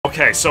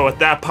Okay, so at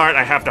that part,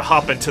 I have to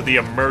hop into the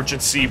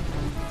emergency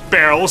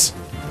barrels.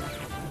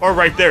 Or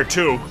right there,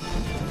 too.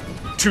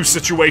 Two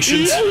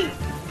situations.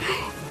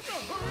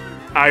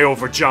 I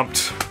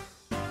overjumped.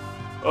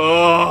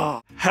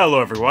 Oh.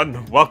 Hello,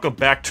 everyone. Welcome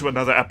back to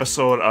another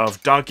episode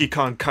of Donkey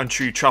Kong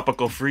Country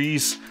Tropical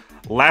Freeze.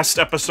 Last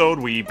episode,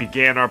 we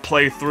began our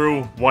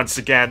playthrough once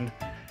again.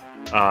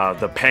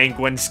 The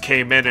penguins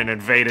came in and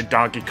invaded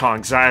Donkey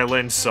Kong's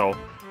island, so...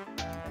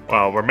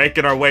 Well, we're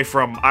making our way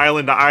from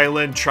island to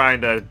island,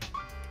 trying to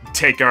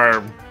take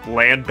our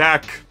land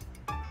back,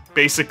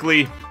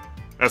 basically.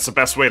 That's the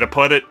best way to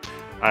put it.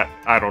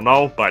 I don't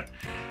know, but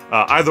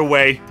either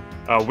way,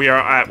 we are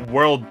at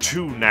World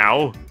 2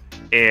 now,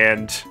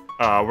 and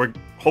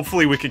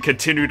hopefully we can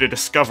continue to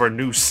discover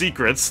new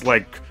secrets,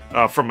 like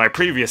from my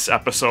previous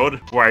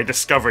episode, where I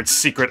discovered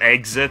secret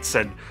exits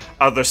and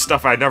other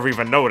stuff I never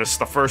even noticed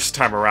the first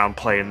time around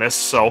playing this,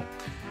 so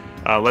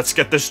let's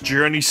get this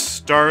journey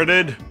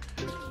started.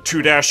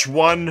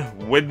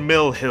 2-1,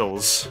 Windmill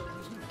Hills.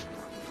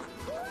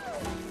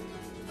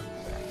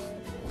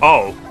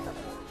 Oh.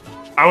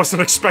 I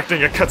wasn't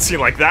expecting a cutscene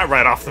like that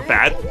right off the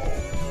bat.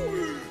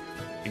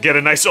 You get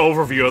a nice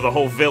overview of the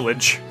whole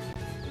village.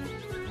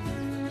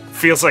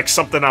 Feels like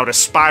something out of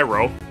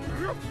Spyro.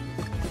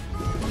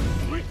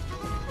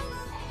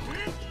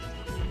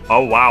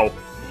 Oh, wow.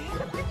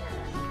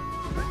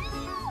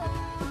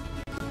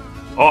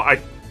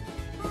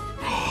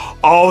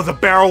 Oh, the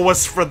barrel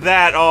was for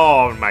that!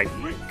 Oh my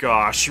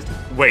gosh.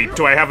 Wait,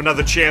 do I have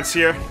another chance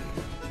here?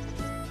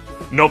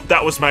 Nope,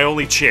 that was my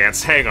only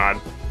chance. Hang on.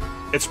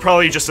 It's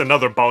probably just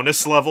another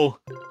bonus level,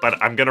 but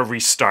I'm gonna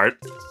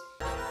restart.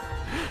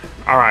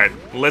 Alright,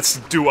 let's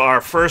do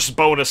our first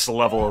bonus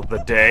level of the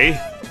day.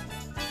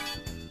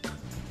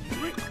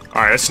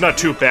 Alright, it's not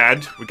too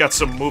bad. We got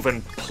some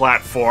moving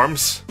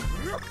platforms.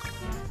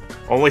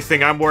 Only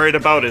thing I'm worried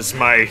about is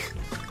my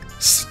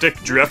stick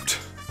drift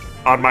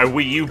on my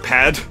Wii U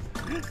pad.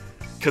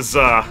 Because,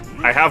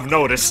 I have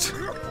noticed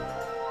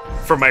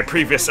from my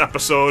previous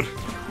episode,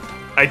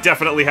 I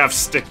definitely have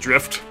stick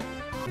drift.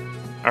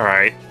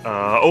 Alright,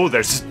 oh,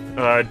 there's,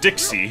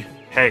 Dixie.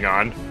 Hang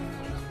on.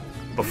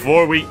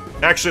 Before we...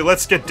 Actually,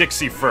 let's get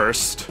Dixie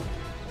first.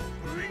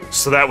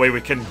 So that way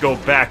we can go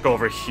back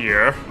over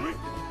here.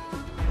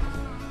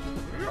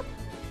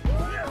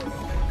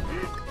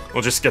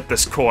 We'll just get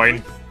this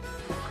coin.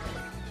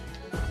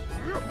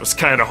 Was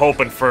kinda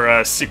hoping for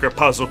a secret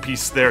puzzle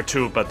piece there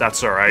too, but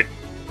that's alright.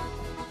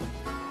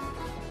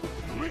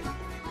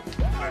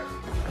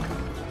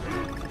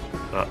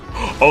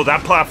 Oh,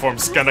 that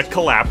platform's gonna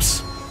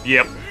collapse.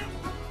 Yep.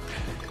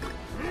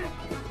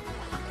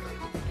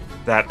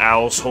 That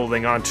owl's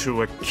holding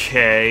onto a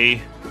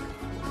K.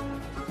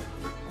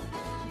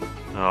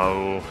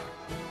 Oh.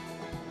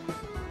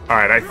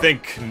 Alright, I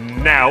think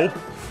now...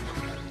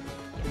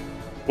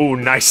 Ooh,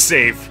 nice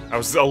save. I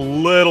was a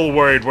little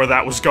worried where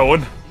that was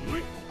going.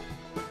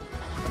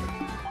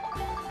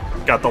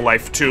 Got the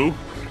life too.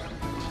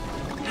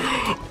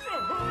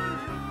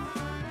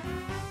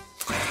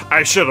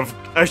 I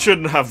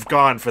shouldn't have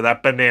gone for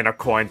that banana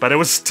coin, but it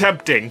was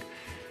tempting.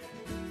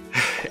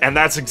 And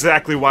that's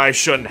exactly why I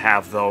shouldn't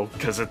have, though,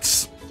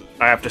 because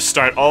I have to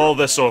start all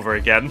this over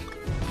again.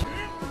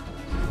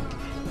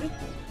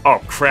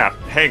 Oh, crap.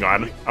 Hang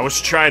on. I was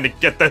trying to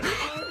get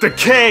the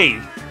K!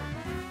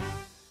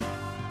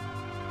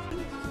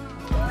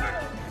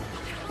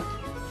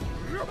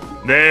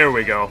 There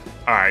we go.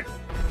 Alright.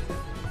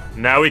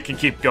 Now we can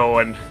keep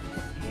going.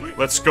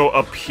 Let's go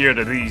up here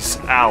to these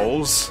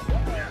owls.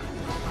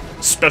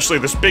 Especially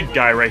this big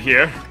guy right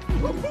here.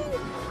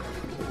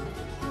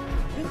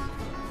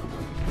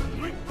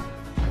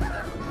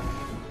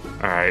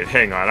 Alright,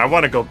 hang on. I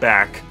want to go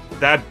back.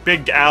 That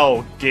big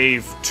owl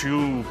gave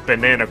 2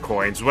 banana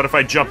coins. What if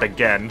I jump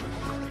again?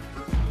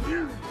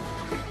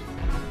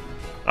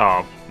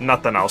 Oh,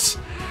 nothing else.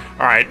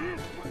 Alright.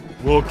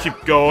 We'll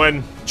keep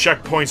going.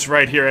 Checkpoint's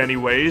right here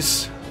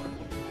anyways.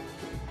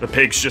 The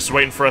pig's just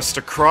waiting for us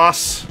to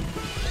cross.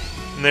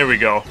 And there we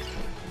go.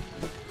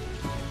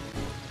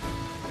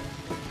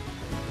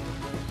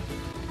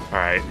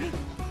 Alright.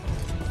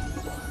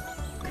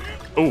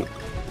 Ooh.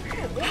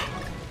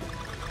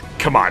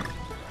 Come on.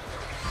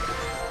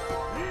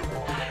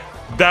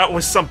 That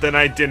was something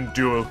I didn't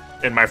do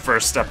in my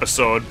first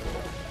episode.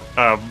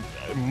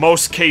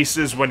 Most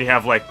cases when you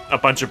have like a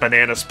bunch of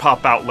bananas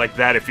pop out like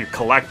that, if you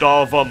collect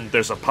all of them,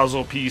 there's a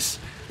puzzle piece.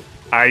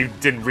 I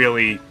didn't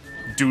really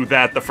do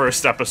that the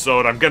first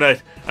episode. I'm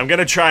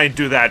gonna try and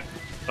do that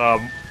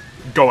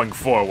going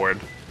forward.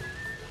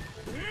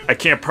 I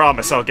can't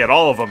promise I'll get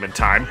all of them in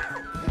time.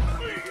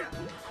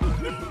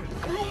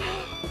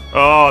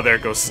 Oh, there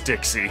goes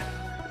Dixie.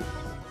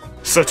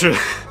 Such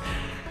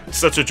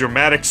a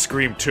dramatic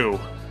scream too.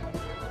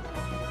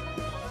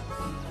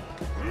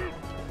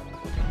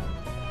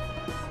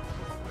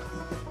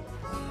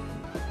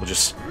 We'll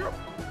just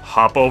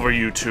hop over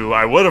you two.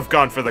 I would have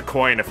gone for the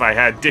coin if I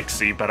had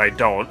Dixie, but I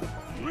don't.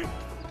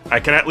 I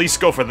can at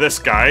least go for this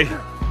guy.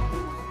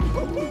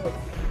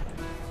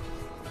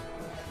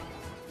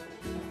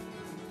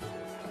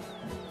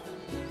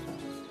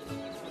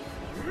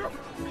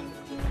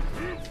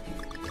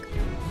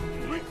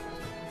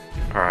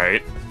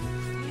 Alright.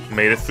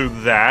 Made it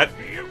through that.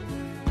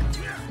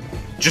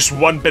 Just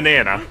one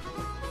banana.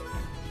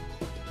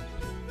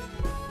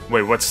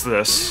 Wait, what's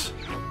this?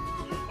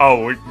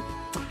 Oh,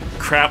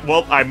 crap.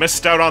 Well, I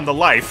missed out on the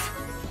life.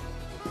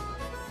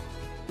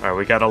 Alright,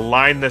 we gotta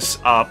line this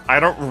up. I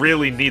don't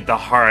really need the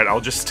heart.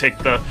 I'll just take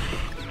the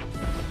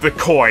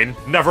coin.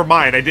 Never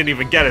mind, I didn't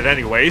even get it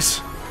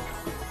anyways.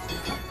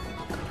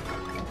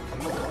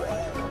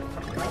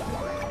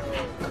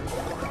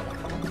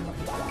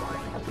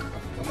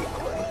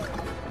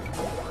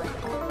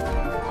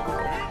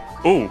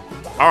 Ooh,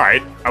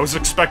 alright. I was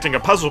expecting a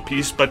puzzle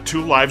piece, but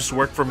 2 lives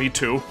work for me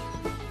too.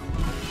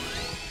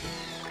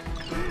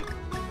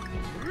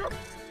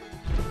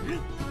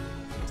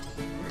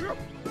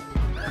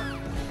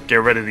 Get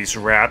rid of these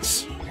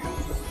rats.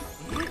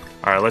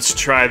 Alright, let's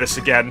try this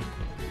again.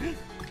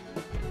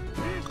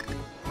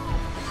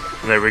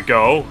 There we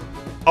go.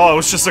 Oh, it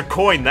was just a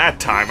coin that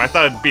time. I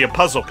thought it'd be a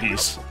puzzle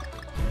piece.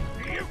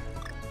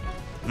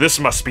 This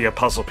must be a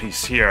puzzle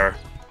piece here.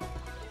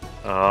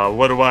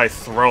 What do I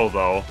throw,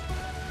 though?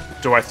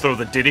 Do I throw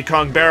the Diddy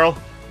Kong barrel?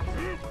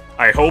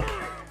 I hope.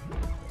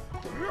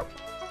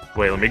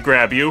 Wait, let me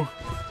grab you.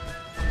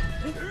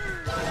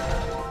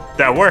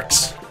 That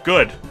works.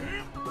 Good.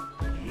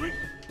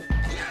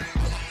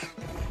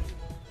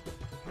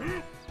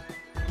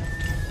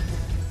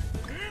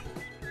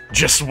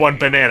 Just one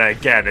banana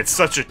again. It's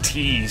such a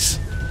tease.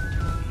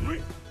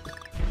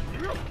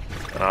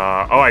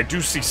 Oh, I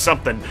do see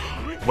something.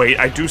 Wait,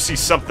 I do see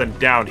something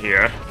down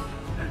here.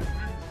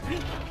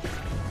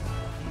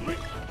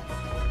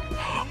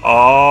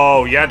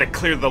 Oh, you had to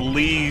clear the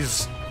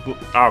leaves.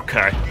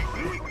 Okay.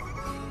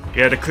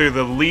 You had to clear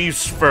the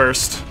leaves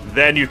first,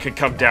 then you can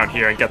come down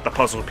here and get the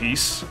puzzle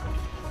piece.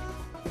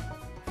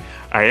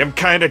 I am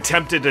kind of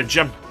tempted to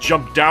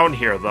jump down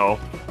here, though.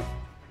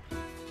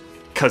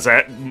 Because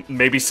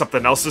maybe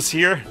something else is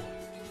here?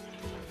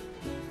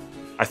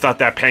 I thought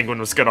that penguin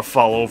was gonna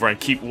fall over and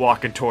keep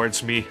walking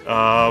towards me.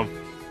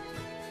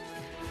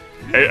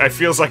 It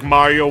feels like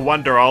Mario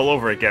Wonder all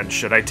over again.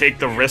 Should I take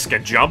the risk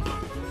and jump?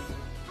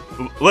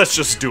 Let's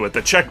just do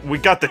it. We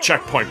got the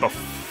checkpoint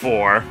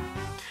before.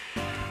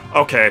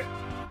 Okay.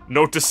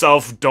 Note to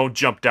self, don't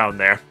jump down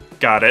there.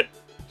 Got it.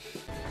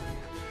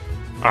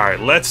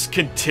 Alright, let's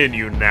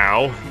continue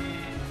now.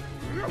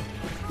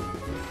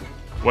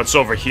 What's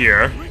over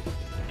here?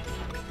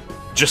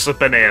 Just a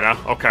banana.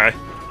 Okay.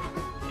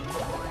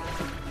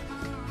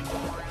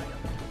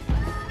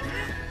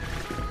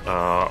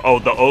 Oh,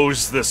 the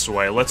O's this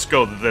way. Let's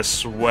go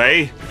this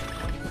way.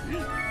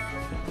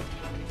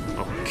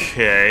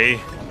 Okay.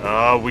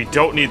 We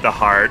don't need the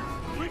heart.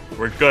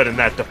 We're good in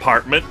that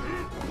department.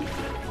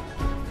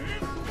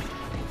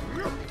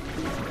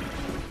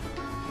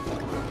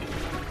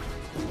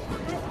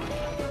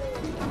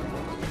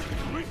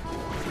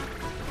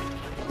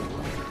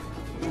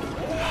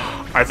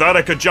 I thought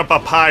I could jump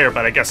up higher,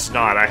 but I guess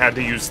not. I had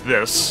to use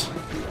this.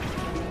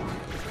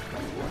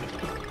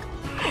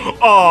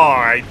 Oh,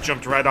 I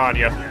jumped right on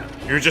you.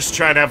 You're just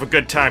trying to have a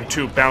good time,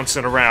 too,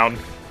 bouncing around,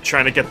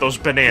 trying to get those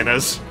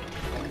bananas.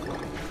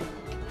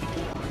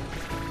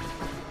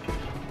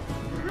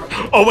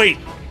 Oh, wait!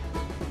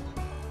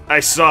 I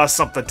saw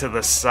something to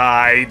the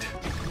side.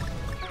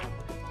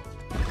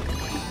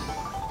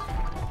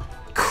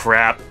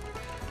 Crap.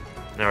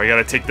 Now we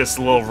gotta take this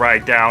little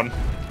ride down.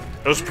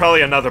 It was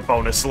probably another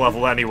bonus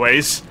level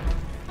anyways.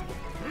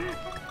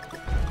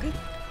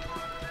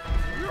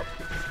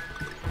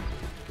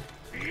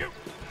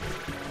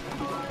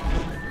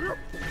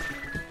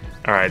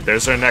 Alright,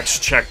 there's our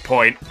next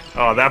checkpoint.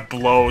 Oh, that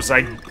blows.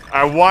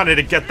 I wanted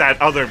to get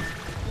that other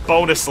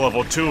bonus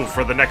level, too,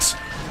 for the next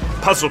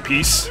puzzle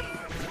piece.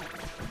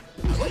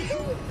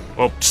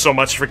 Well, so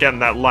much for getting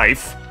that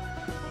life.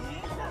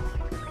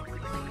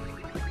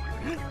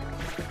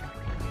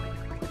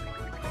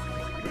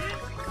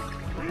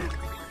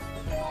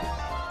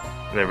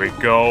 There we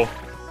go.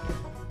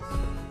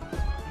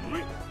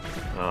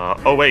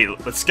 Oh wait,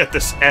 let's get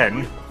this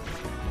N.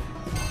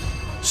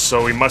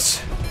 So we must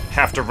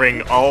have to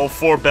ring all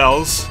 4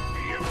 bells.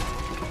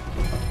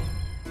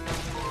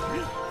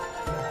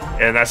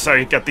 And that's how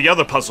you get the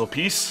other puzzle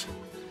piece.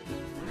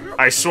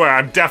 I swear,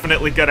 I'm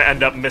definitely gonna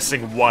end up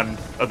missing one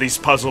of these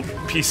puzzle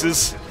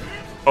pieces.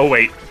 Oh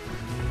wait.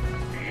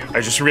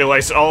 I just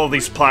realized all of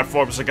these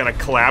platforms are gonna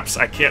collapse.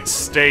 I can't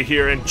stay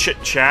here and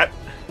chit-chat.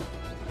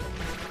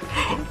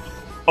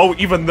 Oh,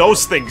 even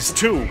those things,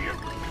 too!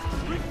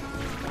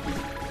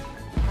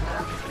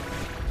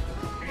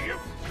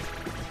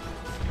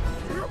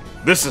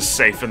 This is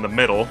safe in the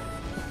middle.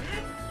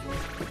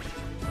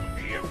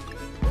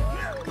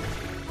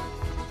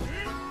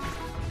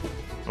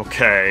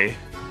 Okay.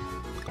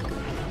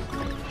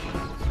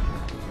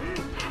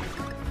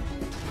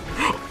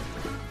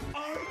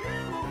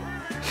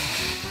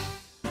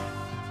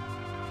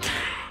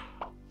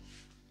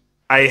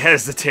 I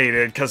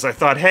hesitated because I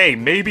thought, hey,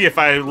 maybe if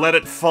I let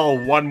it fall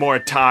one more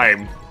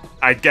time,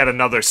 I'd get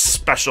another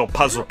special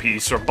puzzle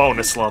piece or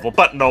bonus level,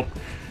 but nope.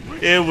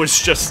 It was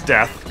just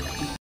death.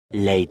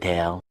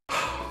 later.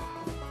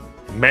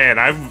 Man,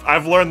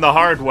 I've learned the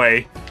hard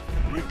way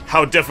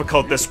how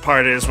difficult this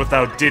part is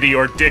without Diddy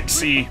or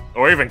Dixie,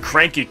 or even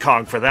Cranky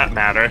Kong for that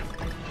matter.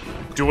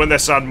 Doing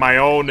this on my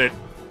own,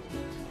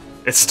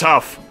 it's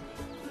tough.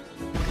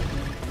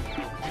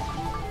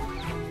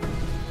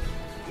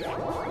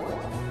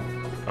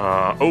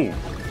 Oh.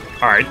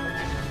 Alright.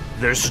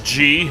 There's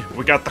G.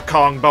 We got the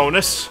Kong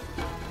bonus.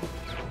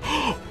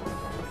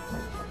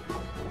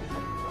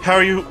 How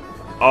are you?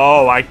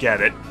 Oh, I get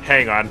it.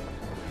 Hang on.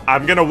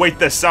 I'm gonna wait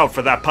this out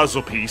for that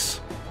puzzle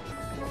piece.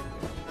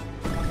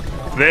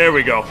 There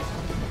we go.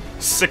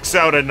 6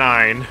 out of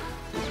 9.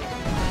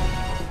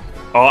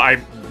 Oh, I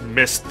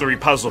missed 3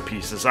 puzzle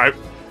pieces. I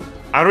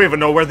don't even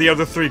know where the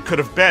other 3 could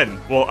have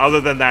been. Well,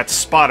 other than that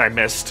spot I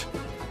missed.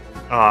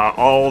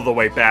 All the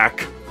way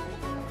back.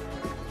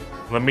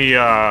 Let me,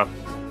 I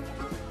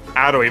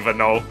don't even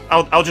know.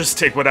 I'll just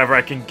take whatever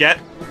I can get.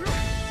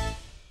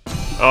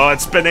 Oh,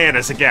 it's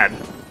bananas again.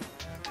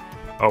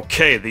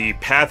 Okay, the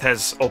path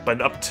has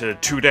opened up to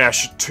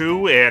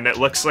 2-2, and it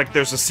looks like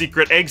there's a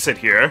secret exit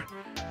here.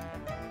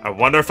 I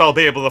wonder if I'll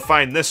be able to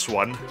find this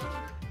one.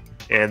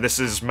 And this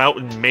is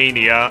Mountain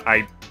Mania.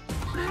 I'm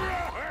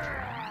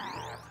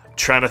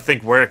trying to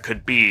think where it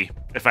could be,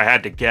 if I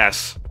had to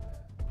guess.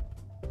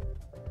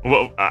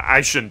 Well,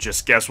 I shouldn't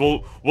just guess.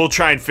 We'll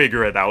try and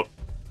figure it out.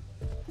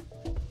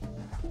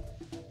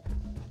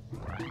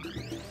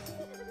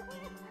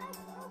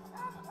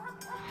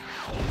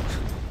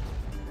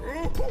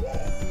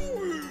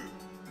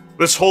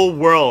 This whole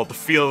world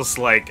feels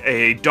like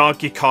a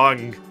Donkey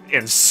Kong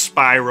and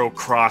Spyro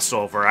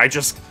crossover. I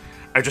just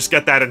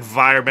get that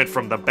environment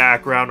from the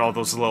background, all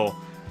those little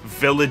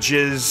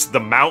villages, the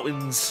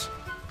mountains.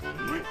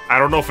 I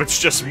don't know if it's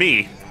just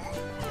me.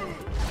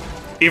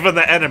 Even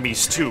the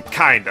enemies too,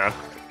 kinda.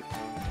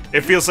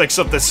 It feels like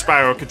something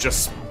Spyro could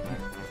just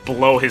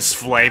blow his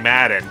flame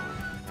at and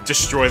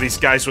destroy these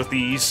guys with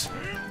ease.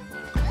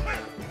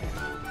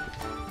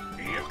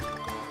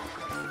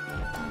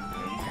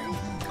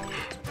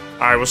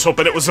 I was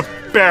hoping it was a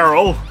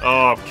barrel.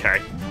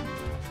 Okay.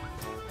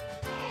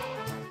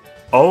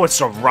 Oh,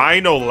 it's a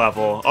rhino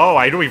level. Oh,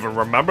 I don't even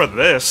remember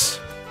this.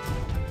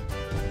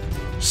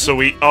 So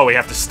we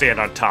have to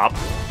stand on top.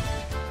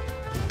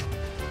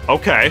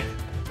 Okay.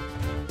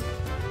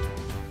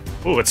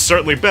 Ooh, it's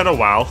certainly been a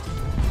while.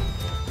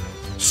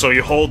 So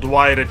you hold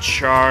Y to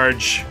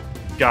charge.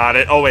 Got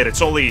it. Oh wait,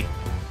 it's only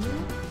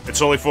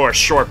for a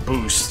short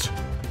boost.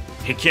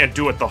 He can't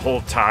do it the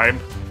whole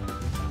time.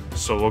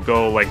 So we'll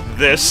go like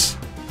this.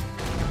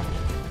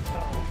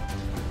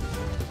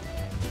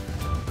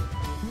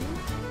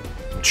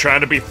 I'm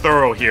trying to be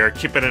thorough here,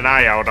 keeping an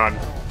eye out on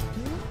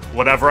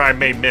whatever I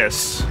may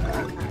miss.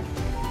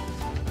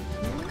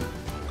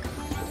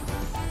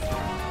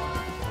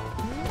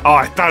 Oh,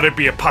 I thought it'd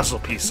be a puzzle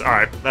piece.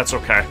 Alright, that's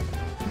okay.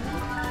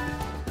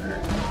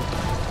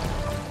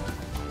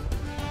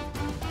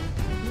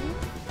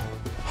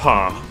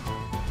 Huh.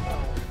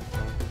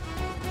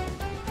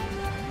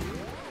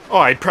 Oh,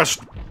 I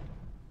pressed...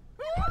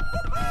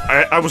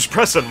 I was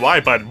pressing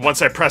Y button.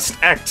 Once I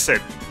pressed X, it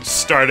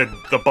started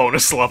the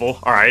bonus level.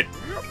 Alright.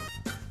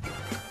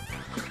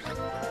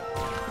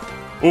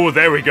 Ooh,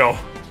 there we go.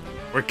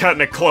 We're cutting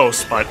it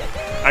close, but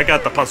I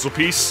got the puzzle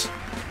piece.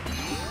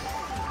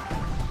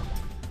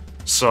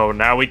 So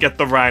now we get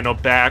the rhino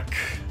back,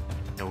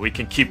 and we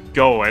can keep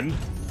going.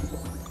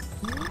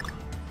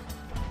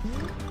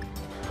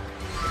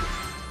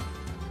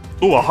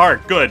 Ooh, a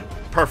heart. Good.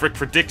 Perfect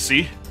for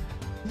Dixie.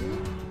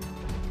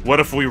 What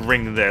if we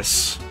ring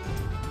this?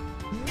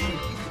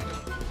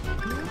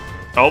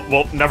 Oh,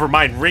 well, never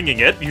mind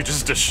ringing it. You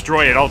just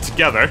destroy it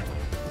altogether.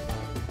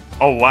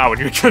 Oh, wow, and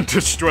you can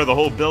destroy the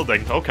whole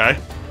building. Okay.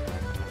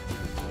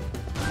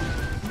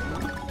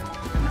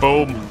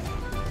 Boom.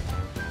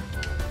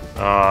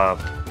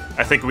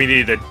 I think we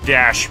need a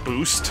dash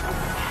boost.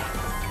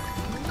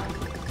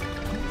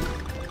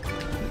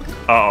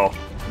 Uh-oh.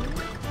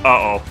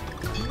 Uh-oh.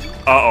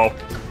 Uh-oh.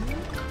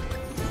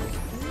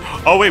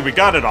 Oh, wait, we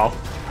got it all.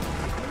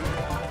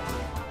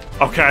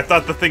 Okay, I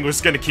thought the thing was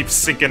gonna keep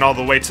sinking all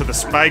the way to the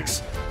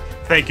spikes.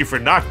 Thank you for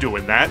not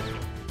doing that.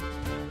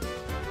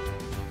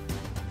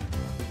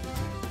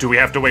 Do we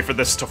have to wait for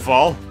this to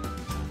fall?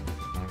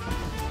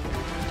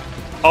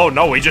 Oh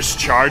no, we just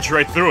charged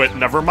right through it.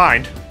 Never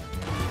mind.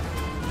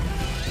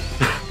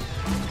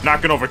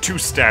 Knocking over 2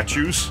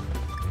 statues.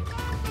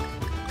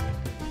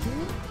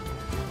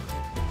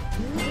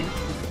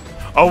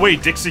 Oh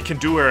wait, Dixie can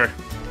do her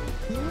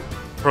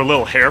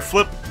little hair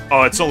flip?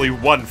 Oh, it's only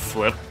 1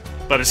 flip,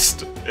 but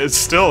it's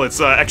still an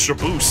extra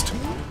boost.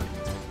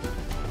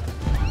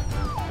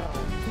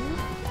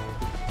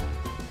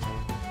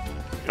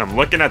 I'm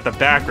looking at the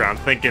background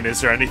thinking,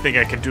 is there anything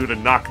I can do to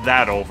knock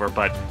that over,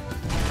 but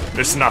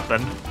there's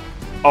nothing.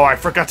 Oh, I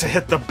forgot to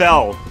hit the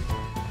bell.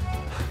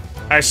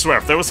 I swear,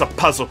 if there was a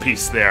puzzle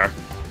piece there.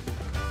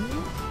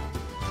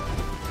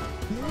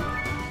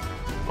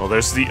 Well,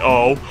 there's the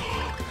O.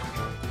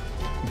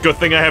 Good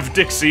thing I have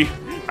Dixie.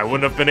 I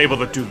wouldn't have been able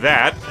to do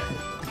that.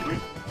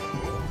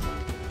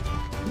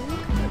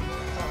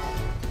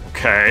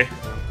 Okay.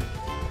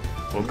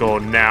 We'll go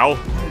now.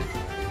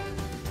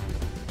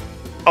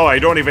 Oh, I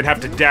don't even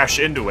have to dash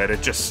into it.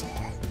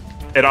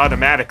 It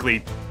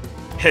automatically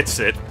hits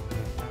it.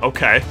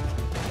 Okay.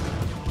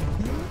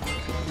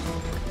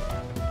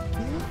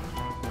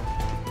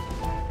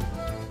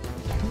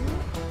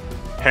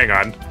 Hang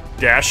on.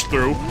 Dash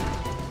through.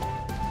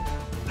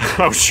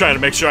 I was trying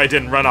to make sure I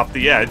didn't run off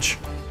the edge.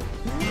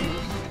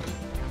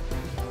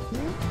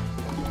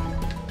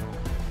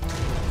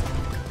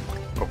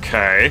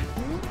 Okay.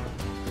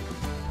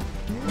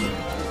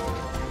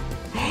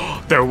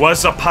 There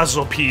was a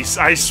puzzle piece.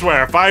 I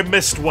swear, if I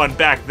missed one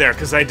back there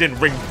because I didn't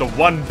ring the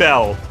one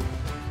bell.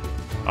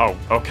 Oh,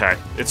 okay.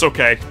 It's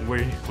okay.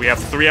 We have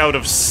 3 out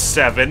of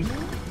 7.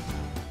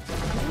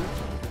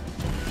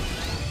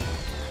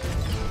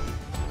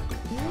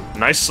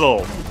 Nice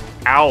little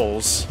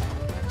owls.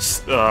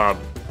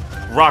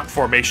 Rock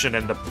formation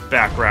in the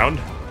background.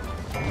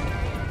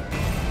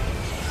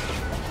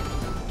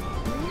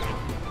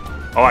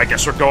 Oh, I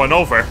guess we're going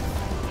over.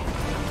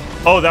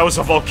 Oh, that was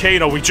a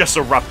volcano we just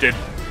erupted.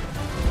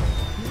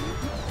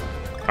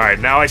 Alright,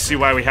 now I see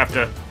why we have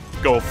to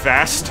go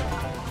fast.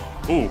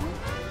 Ooh,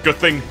 good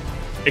thing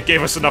it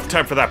gave us enough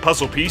time for that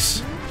puzzle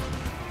piece.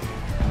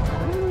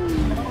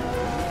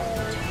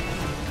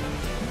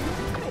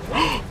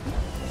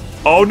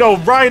 Oh no,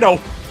 Rhino!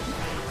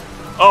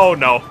 Oh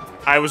no,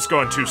 I was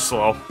going too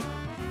slow.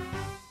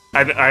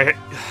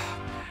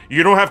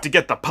 You don't have to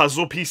get the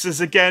puzzle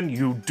pieces again,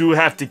 you do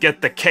have to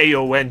get the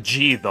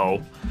K-O-N-G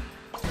though.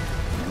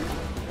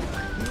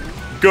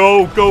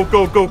 Go, go,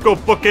 go, go, go,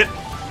 book it!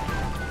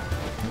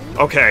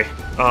 Okay,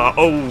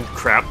 oh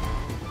crap.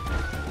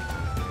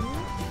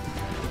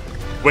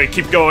 Wait,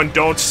 keep going,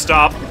 don't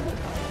stop.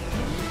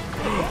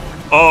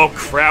 Oh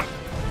crap.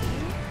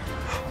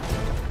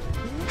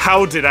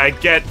 How did I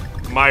get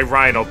my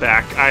Rhino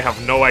back? I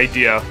have no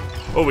idea.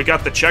 Oh, we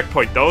got the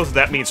checkpoint though, so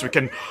that means we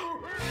can...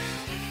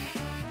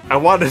 I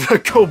wanted to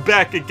go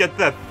back and get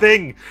that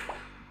thing!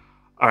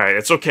 Alright,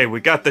 it's okay,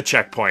 we got the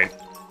checkpoint.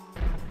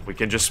 We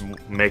can just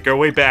make our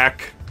way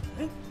back.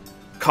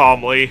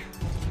 Calmly.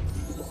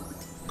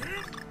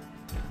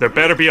 There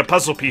better be a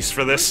puzzle piece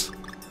for this.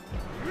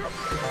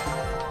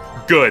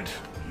 Good.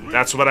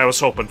 That's what I was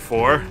hoping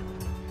for.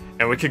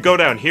 And we could go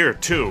down here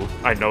too,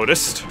 I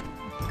noticed.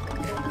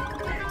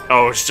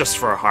 Oh, it's just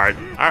for a heart.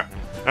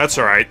 That's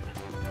alright.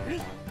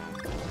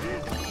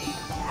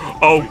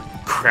 Oh,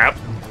 crap.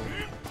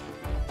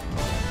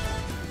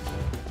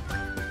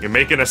 You're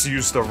making us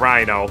use the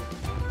Rhino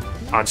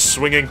on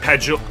swinging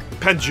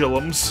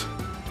pendulums.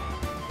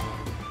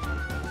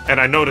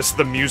 And I noticed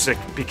the music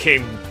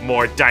became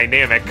more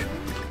dynamic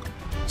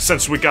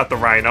since we got the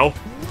Rhino.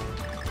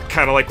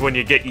 Kinda like when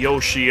you get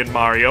Yoshi in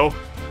Mario.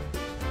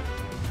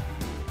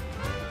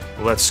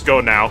 Let's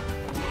go now.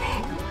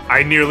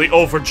 I nearly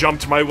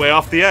overjumped my way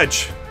off the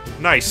edge.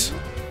 Nice.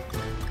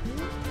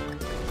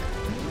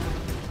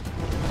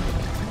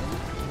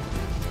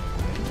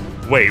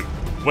 Wait,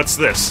 what's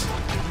this?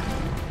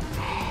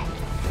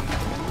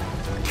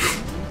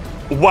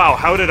 Wow,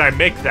 how did I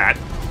make that?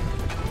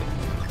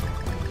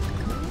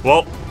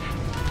 Well,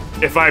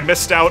 if I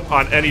missed out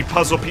on any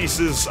puzzle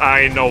pieces,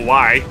 I know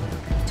why.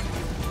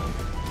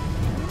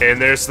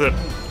 And there's the...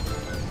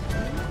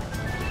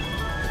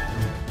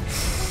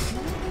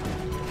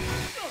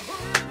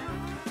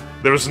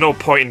 There was no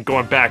point in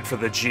going back for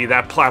the G.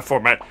 That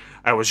platform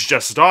I was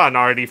just on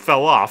already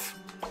fell off.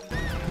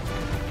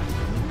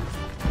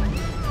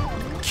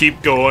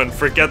 Keep going,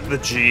 forget the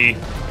G.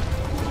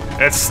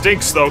 It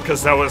stinks though,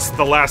 because that was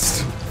the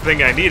last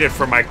thing I needed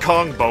for my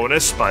Kong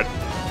bonus, but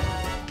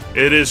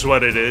it is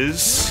what it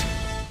is.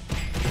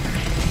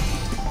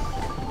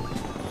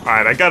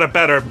 Alright, I got a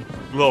better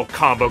little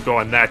combo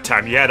going that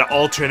time. You had to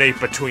alternate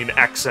between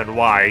X and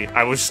Y.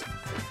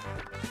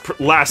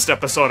 Last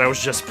episode, I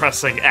was just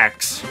pressing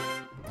X.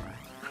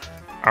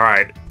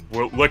 Alright,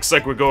 looks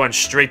like we're going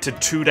straight to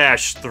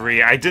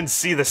 2-3. I didn't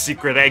see the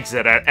secret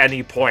exit at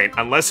any point,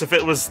 unless if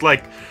it was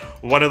like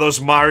one of those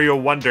Mario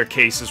Wonder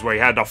cases where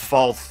you had to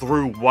fall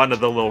through one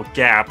of the little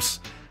gaps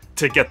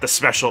to get the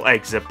special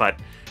exit, but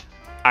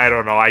I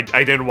don't know, I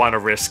didn't want to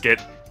risk it,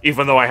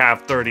 even though I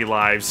have 30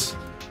 lives.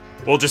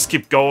 We'll just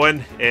keep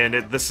going, and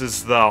this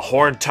is the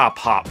Horn Top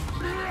Hop.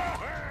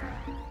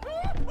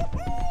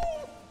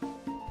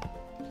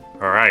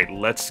 Alright,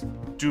 let's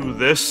do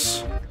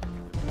this.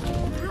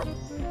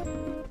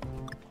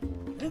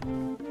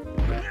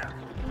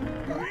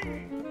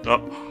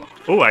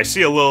 Oh, I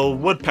see a little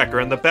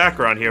woodpecker in the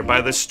background here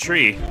by this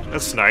tree.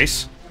 That's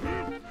nice.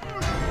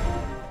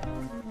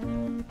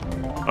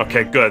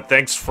 Okay, good.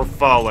 Thanks for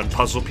following,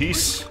 puzzle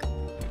piece.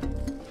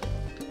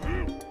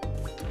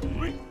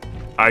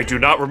 I do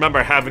not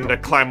remember having to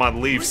climb on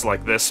leaves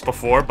like this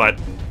before, but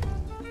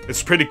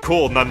it's pretty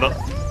cool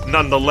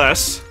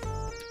nonetheless.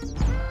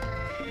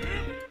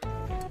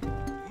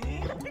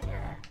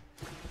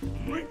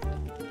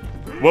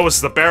 What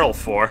was the barrel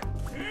for?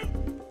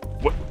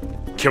 What?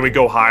 Can we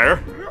go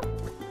higher?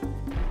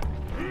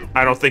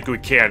 I don't think we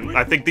can.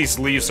 I think these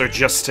leaves are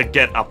just to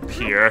get up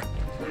here.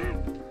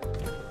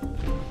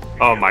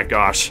 Oh my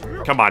gosh.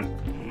 Come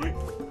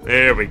on.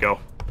 There we go.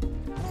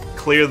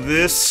 Clear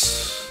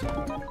this.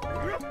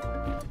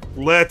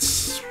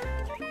 Let's...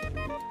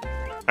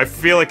 I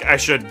feel like I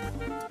should...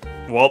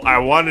 Well, I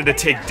wanted to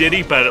take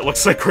Diddy, but it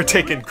looks like we're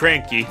taking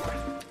Cranky.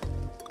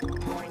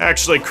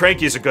 Actually,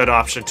 Cranky's a good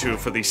option, too,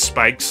 for these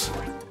spikes.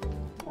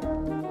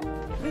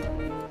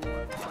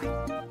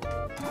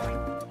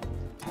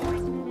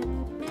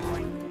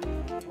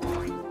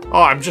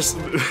 Oh, I'm just...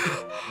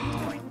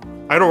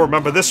 I don't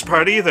remember this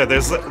part either.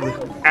 There's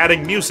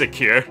adding music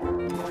here.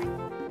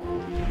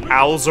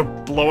 Owls are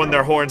blowing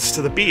their horns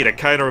to the beat. It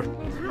kind of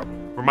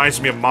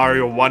reminds me of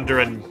Mario Wonder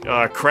and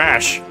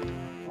Crash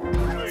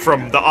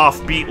from the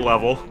offbeat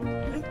level.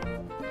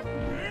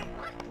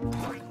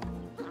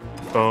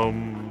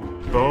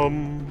 Boom,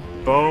 boom,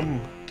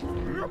 boom.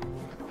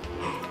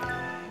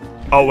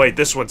 Oh wait,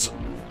 this one's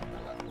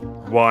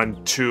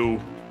 1, 2,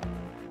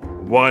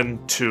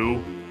 1,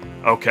 2.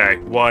 Okay,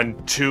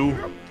 1,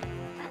 2.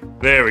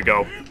 There we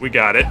go. We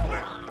got it.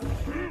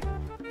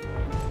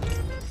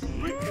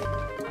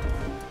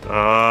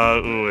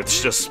 Ooh,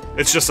 it's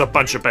just a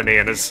bunch of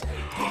bananas.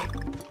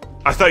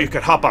 I thought you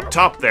could hop up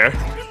top there.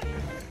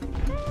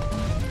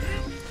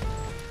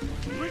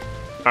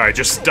 Alright,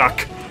 just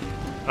duck.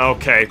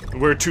 Okay,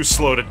 we're too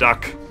slow to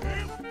duck.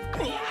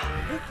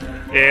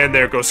 And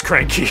there goes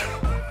Cranky.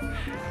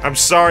 I'm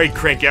sorry,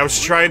 Cranky, I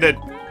was trying to...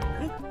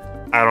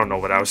 I don't know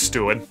what I was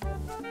doing.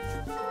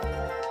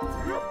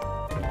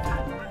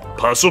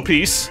 Puzzle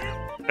piece.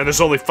 And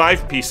there's only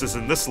 5 pieces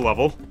in this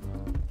level.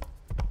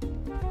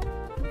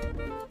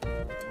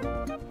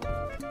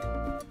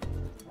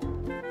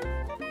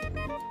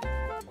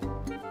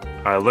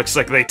 Looks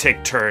like they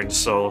take turns,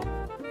 so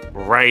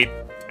right,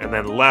 and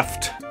then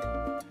left,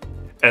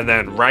 and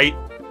then right,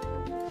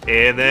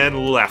 and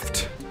then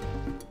left.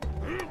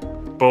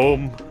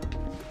 Boom.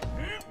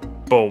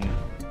 Boom.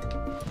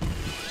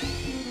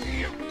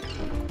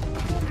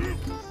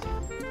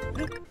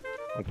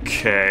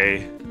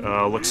 Okay,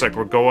 looks like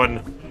we're going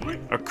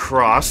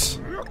across.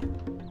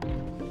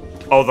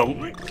 Oh,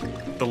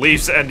 the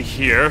leaves end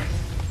here.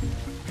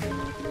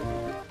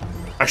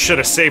 I should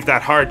have saved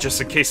that heart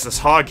just in case this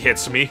hog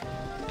hits me.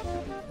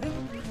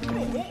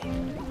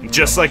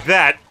 Just like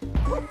that.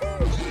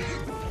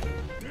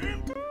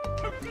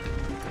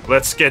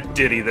 Let's get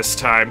Diddy this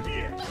time.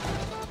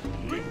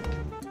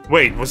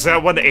 Wait, was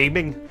that one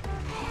aiming?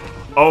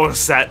 Oh,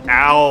 it's that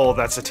owl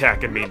that's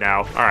attacking me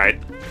now.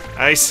 Alright.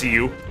 I see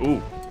you.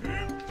 Ooh.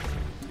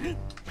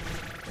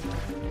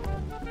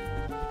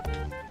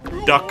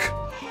 Duck.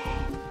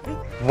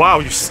 Wow,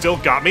 you still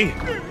got me?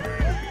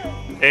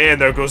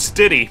 And there goes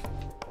Diddy.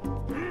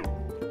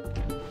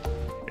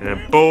 And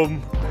then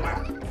boom.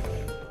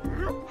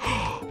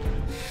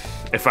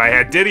 If I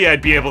had Diddy,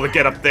 I'd be able to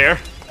get up there.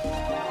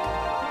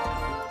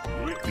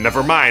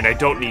 Never mind, I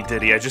don't need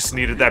Diddy, I just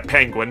needed that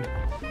penguin.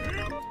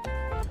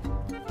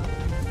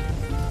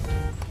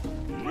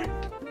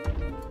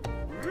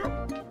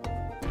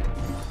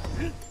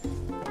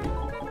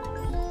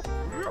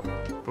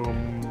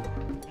 Boom.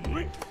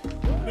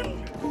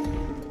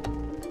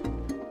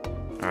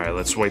 Alright,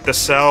 let's wait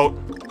this out.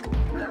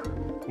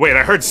 Wait,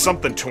 I heard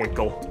something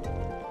twinkle.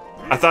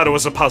 I thought it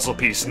was a puzzle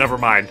piece, never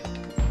mind.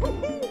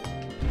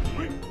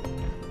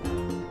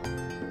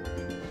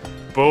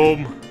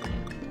 Boom.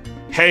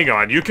 Hang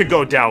on, you can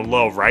go down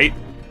low, right?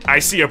 I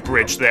see a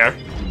bridge there.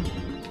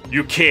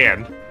 You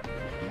can.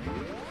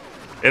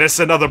 And it's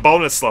another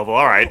bonus level,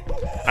 alright.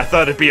 I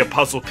thought it'd be a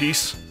puzzle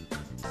piece.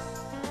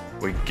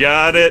 We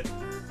got it.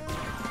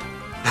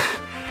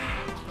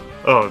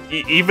 Oh,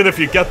 even if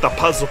you get the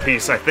puzzle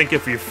piece, I think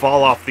if you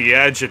fall off the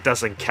edge, it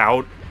doesn't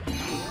count.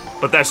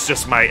 But that's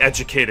just my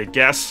educated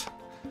guess.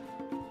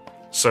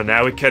 So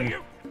now we can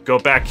go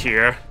back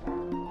here.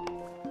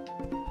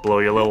 Blow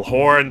your little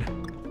horn.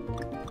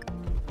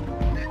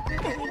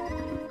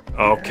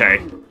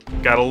 Okay.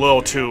 Got a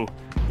little too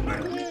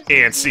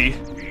antsy.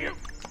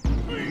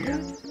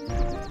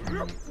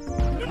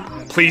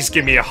 Please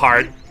give me a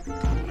heart.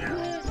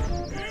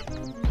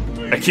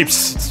 I keep...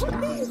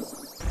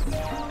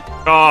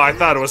 Oh, I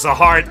thought it was a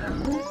heart.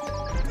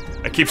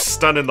 I keep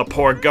stunning the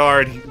poor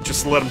guard.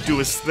 Just let him do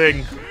his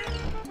thing.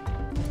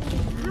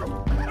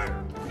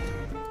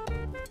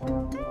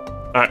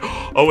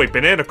 Oh wait,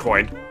 banana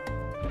coin.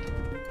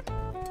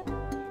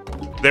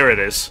 There it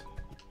is.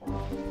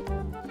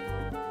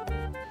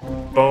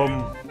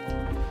 Boom.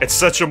 It's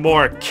such a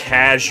more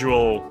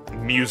casual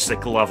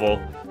music level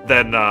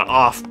than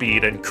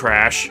Offbeat and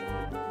Crash.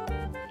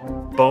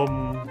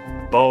 Boom,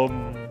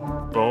 boom,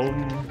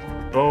 boom,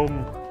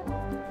 boom,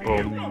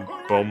 boom,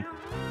 boom.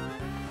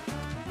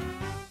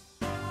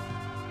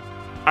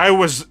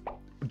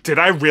 Did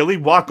I really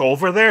walk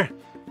over there?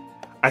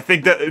 I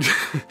think that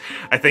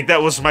I think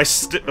that was my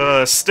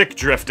stick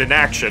drift in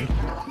action.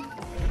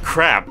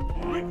 Crap.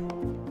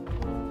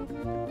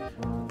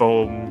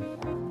 Boom,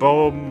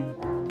 boom,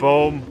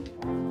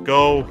 boom,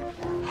 go.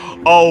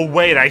 Oh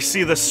wait, I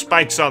see the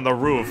spikes on the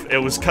roof. It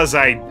was cause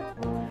I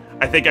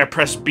think I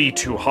pressed B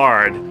too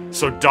hard,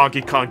 so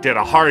Donkey Kong did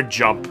a hard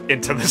jump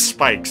into the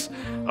spikes.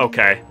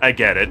 Okay, I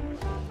get it.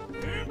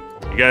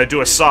 You gotta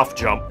do a soft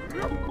jump.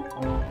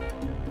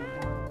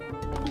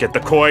 Get the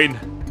coin.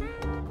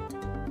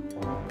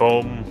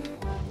 Boom.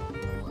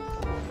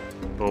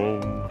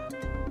 Boom.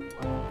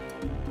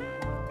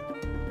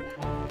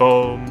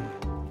 Boom.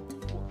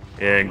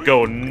 And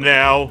go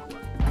now.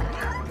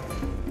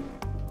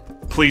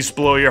 Please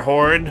blow your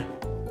horn.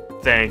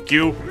 Thank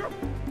you.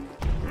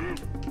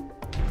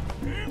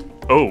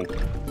 Oh.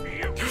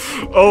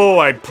 Oh,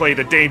 I played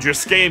a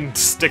dangerous game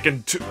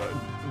sticking to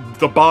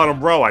the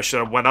bottom row. I should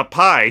have went up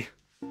high.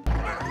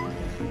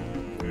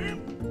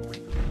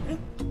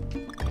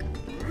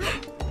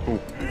 Ooh.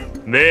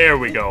 There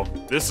we go.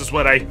 This is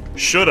what I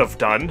should have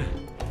done.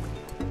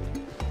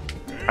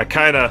 I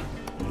kinda...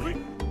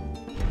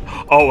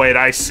 Oh, wait,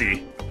 I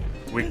see.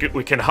 We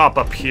can hop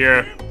up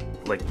here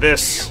like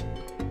this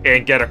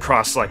and get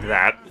across like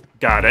that.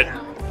 Got it.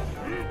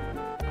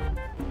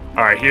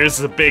 Alright, here's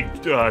the big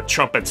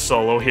trumpet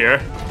solo here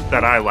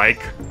that I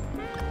like.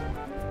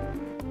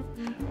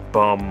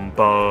 Bum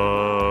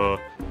ba,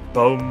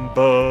 bum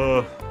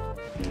ba.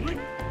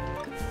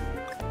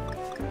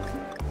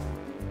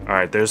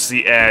 Alright, there's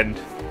the end.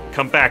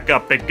 Come back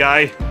up, big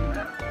guy.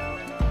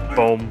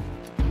 Boom,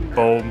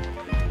 boom.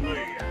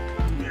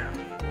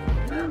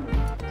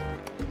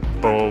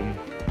 Boom.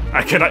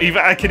 I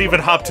can even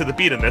hop to the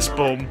beat in this.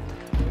 Boom,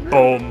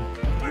 boom,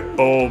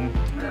 boom,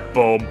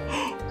 boom.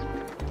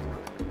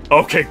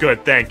 Okay,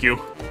 good, thank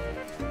you.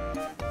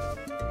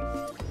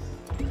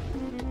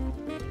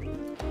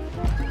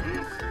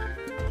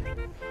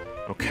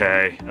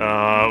 Okay,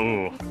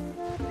 ooh.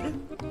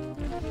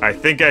 I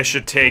think I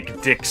should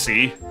take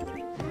Dixie.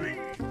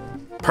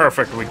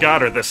 Perfect, we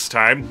got her this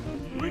time.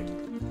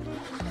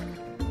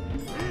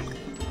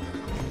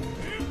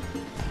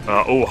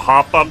 Ooh,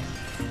 hop up.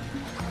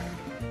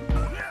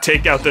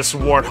 Take out this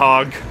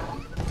warthog.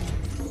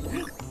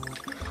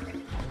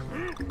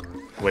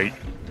 Wait.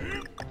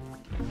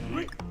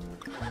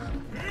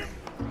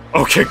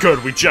 Okay,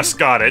 good, we just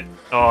got it.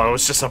 Oh, it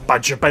was just a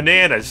bunch of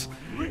bananas.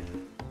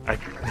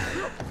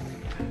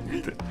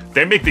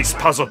 They make these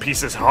puzzle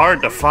pieces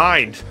hard to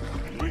find.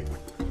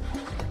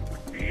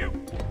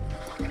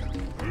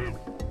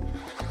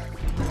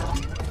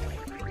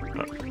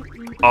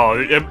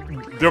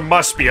 There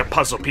must be a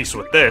puzzle piece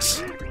with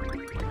this.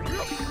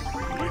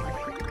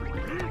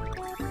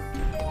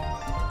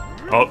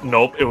 Oh,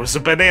 nope, it was a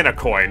banana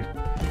coin.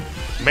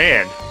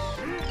 Man.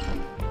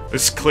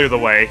 Let's clear the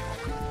way.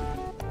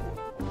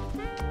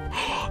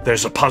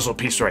 There's a puzzle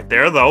piece right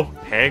there, though.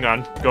 Hang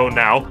on, go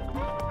now.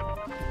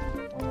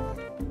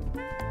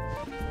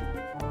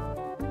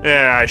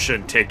 Yeah, I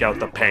shouldn't take out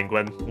the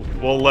penguin.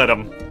 We'll let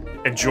him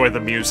enjoy the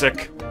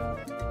music.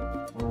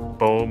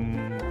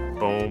 Boom,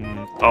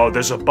 boom. Oh,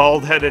 there's a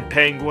bald-headed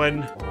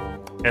penguin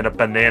and a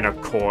banana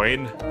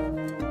coin.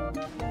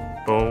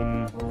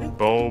 Boom,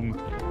 boom,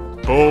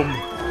 boom.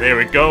 There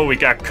we go, we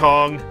got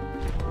Kong.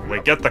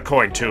 We get the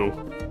coin, too.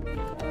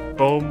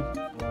 Boom,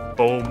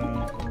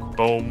 boom,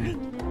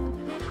 boom.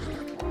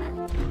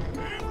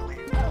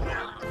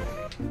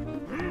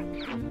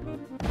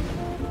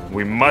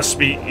 We must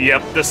be...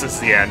 Yep, this is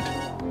the end.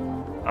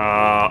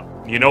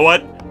 You know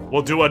what?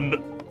 We'll do a...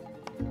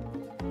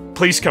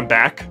 Please come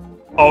back.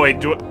 Oh, wait,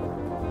 do it...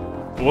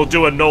 We'll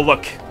do a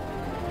no-look.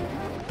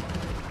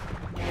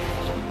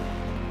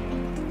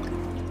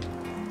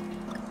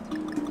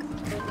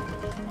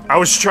 I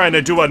was trying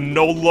to do a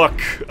no-look,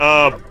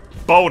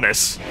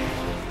 bonus.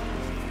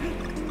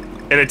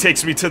 And it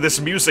takes me to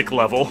this music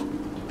level.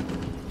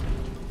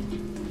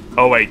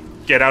 Oh, wait.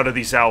 Get out of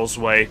these owls'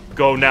 way.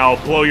 Go now.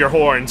 Blow your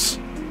horns.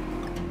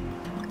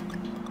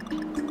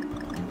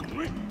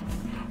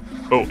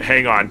 Oh,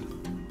 hang on.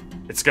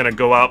 It's gonna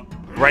go out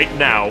right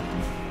now.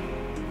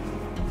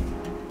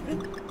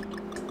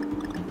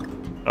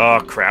 Oh,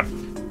 crap.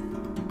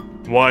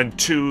 1,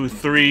 2,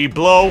 3,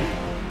 blow.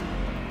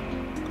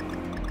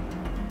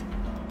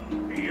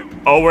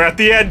 Oh, we're at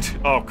the end.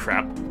 Oh,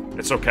 crap.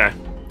 It's okay.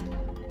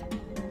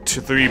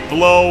 2, 3,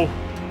 blow.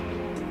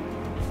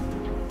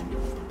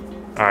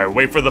 Alright,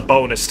 wait for the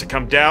bonus to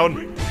come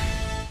down.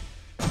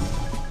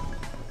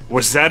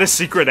 Was that a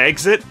secret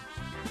exit?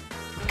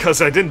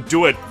 Because I didn't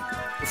do it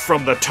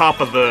from the top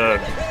of the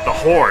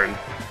horn.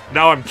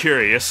 Now I'm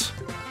curious.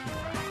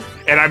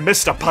 And I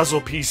missed a puzzle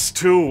piece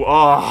too.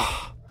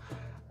 Oh,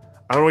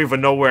 I don't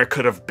even know where it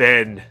could have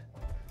been.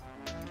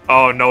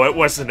 Oh no, it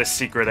wasn't a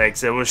secret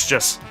exit. It was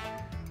just...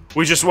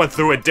 We just went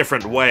through a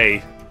different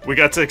way. We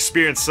got to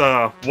experience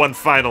one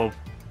final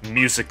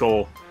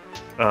musical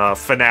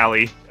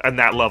finale on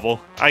that level.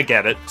 I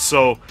get it.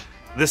 So,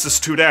 this is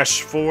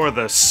 2-4,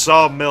 the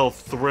Sawmill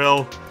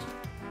Thrill.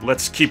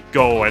 Let's keep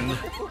going.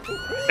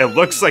 It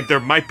looks like there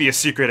might be a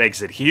secret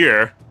exit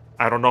here.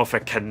 I don't know if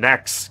it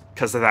connects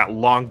because of that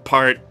long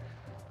part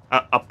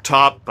up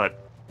top,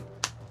 but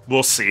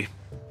we'll see.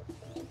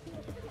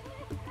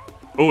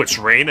 Oh, it's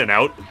raining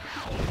out.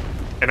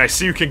 And I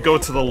see you can go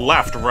to the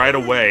left right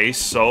away,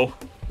 so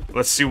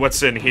let's see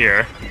what's in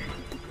here.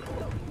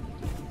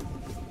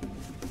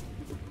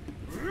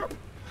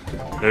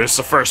 There's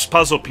the first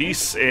puzzle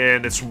piece,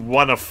 and it's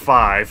 1 of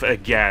 5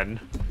 again.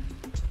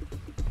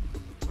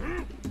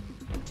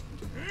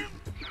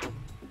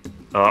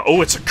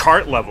 Oh, it's a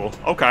cart level.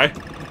 Okay.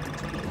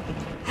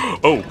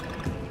 Oh.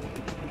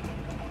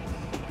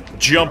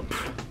 Jump.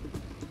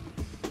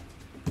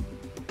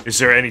 Is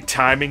there any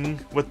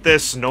timing with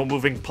this? No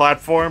moving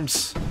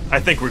platforms? I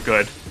think we're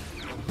good.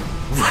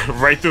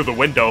 Right through the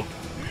window.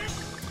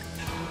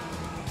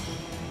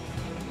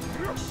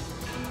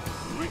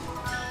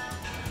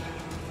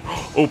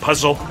 Oh,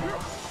 puzzle.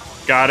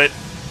 Got it.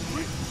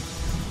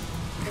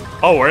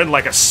 Oh, we're in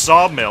like a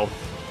sawmill.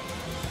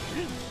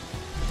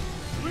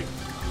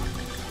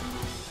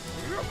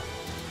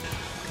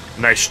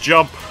 Nice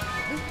jump.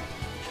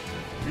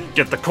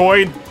 Get the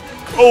coin.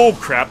 Oh,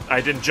 crap. I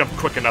didn't jump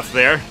quick enough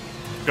there.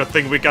 Good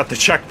thing we got the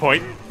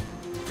checkpoint.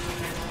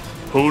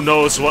 Who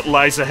knows what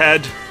lies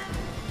ahead?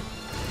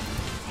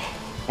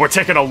 We're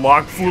taking a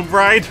log flume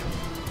ride?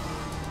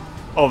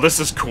 Oh, this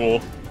is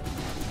cool.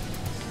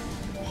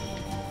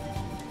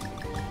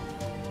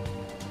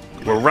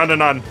 We're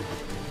running on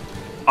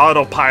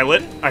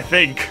autopilot, I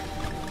think.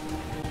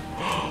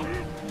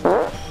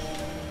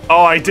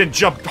 Oh, I didn't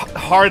jump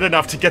hard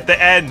enough to get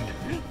the end.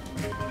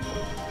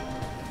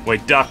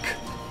 Wait, duck.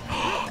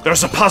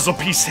 There's a puzzle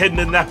piece hidden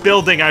in that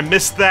building. I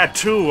missed that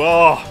too.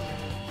 Oh.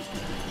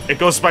 It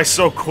goes by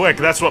so quick.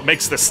 That's what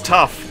makes this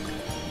tough.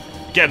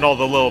 Getting all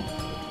the little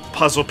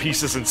puzzle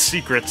pieces and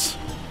secrets.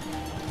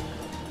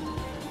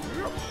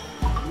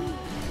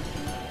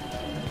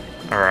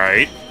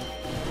 Alright.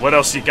 What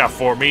else you got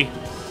for me?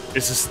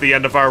 Is this the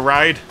end of our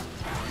ride?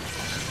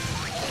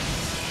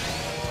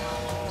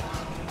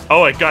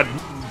 Oh, it got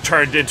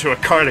turned into a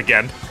cart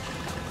again.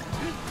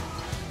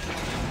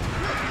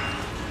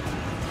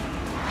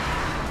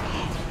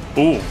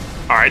 Ooh,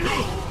 alright.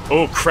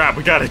 Oh crap,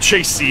 we got a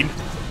chase scene.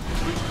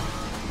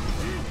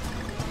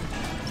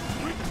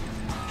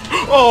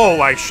 Oh,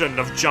 I shouldn't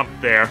have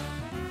jumped there.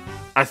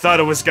 I thought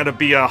it was gonna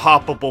be a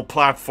hoppable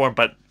platform,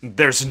 but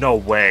there's no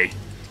way.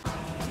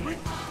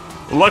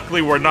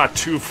 Luckily, we're not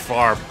too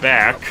far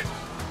back.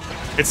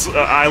 It's,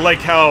 I like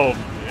how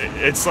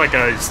it's like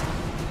a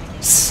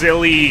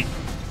silly,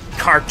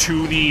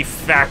 cartoony,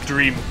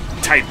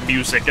 factory-type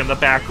music in the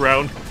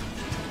background.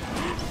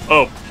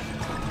 Oh,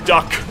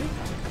 duck.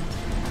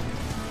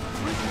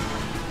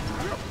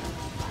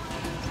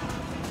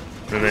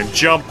 And then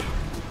jump.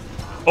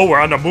 Oh, we're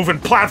on a moving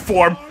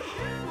platform!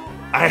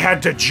 I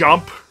had to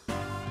jump?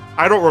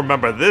 I don't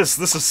remember this.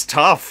 This is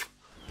tough.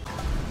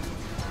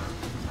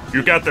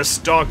 You got this,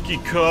 Donkey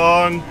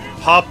Kong.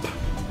 Hop.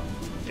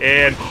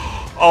 And...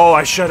 oh,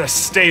 I should have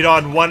stayed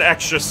on 1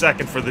 extra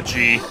second for the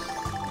G.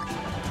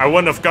 I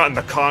wouldn't have gotten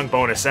the Kong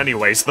bonus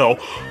anyways, though.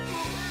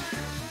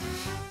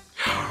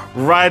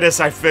 Right as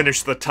I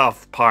finish the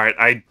tough part,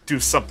 I do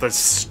something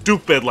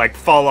stupid like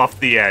fall off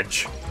the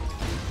edge.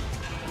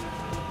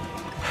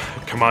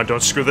 Come on,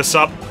 don't screw this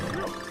up.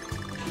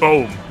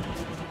 Boom.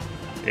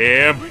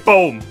 And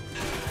boom.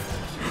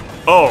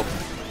 Oh.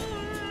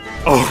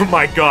 Oh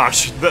my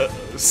gosh.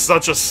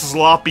 Such a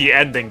sloppy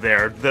ending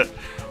there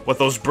with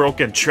those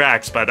broken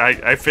tracks, but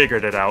I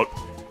figured it out.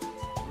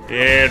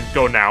 And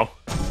go now.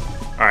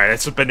 Alright,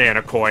 it's a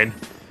banana coin.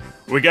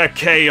 We got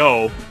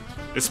KO.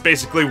 It's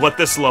basically what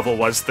this level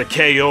was, the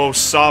KO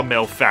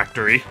Sawmill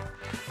Factory.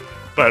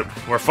 But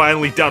we're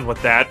finally done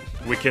with that.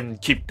 We can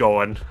keep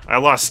going. I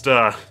lost,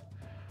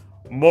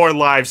 more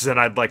lives than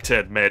I'd like to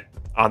admit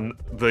on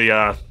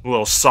the,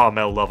 little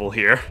sawmill level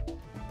here.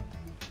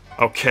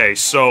 Okay,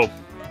 so...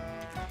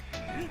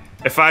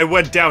 if I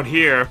went down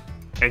here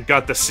and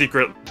got the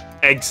secret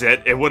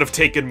exit, it would have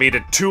taken me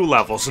to 2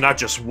 levels, not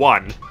just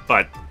 1.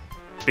 But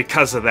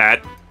because of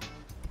that,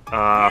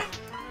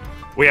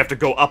 we have to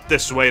go up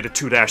this way to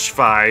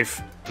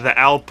 2-5. The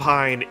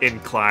Alpine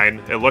Incline.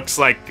 It looks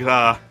like,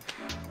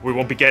 we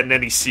won't be getting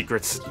any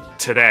secrets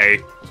today,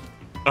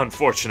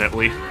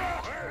 unfortunately.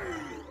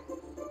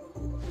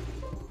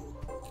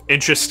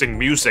 Interesting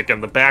music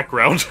in the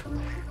background.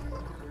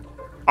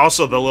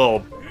 Also, the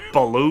little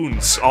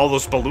balloons, all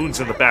those balloons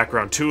in the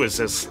background too. Is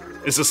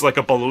this like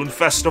a balloon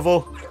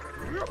festival?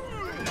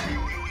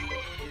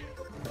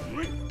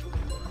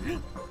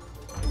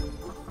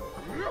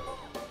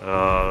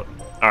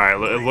 Alright,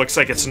 it looks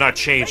like it's not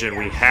changing.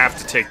 We have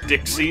to take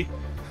Dixie.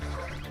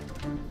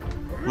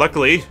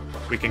 Luckily,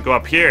 we can go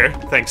up here,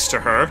 thanks to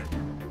her.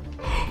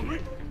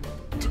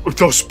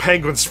 Those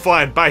penguins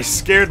flying by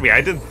scared me.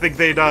 I didn't think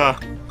they'd,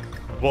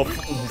 well,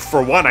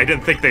 for one, I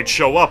didn't think they'd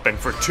show up, and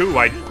for two,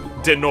 I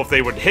didn't know if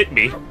they would hit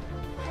me.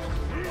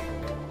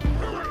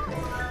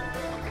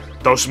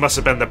 Those must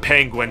have been the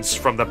penguins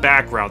from the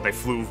background. They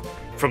flew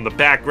from the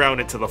background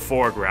into the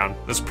foreground.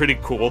 That's pretty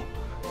cool.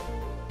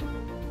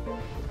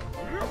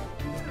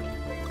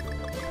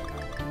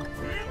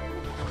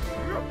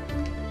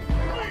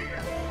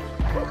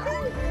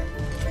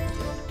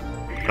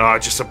 Oh,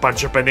 just a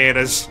bunch of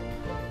bananas.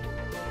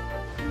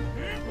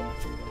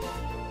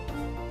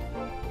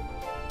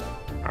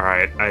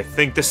 Alright, I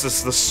think this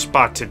is the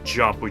spot to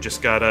jump. We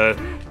just gotta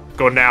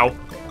go now.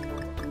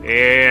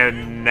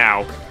 And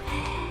now.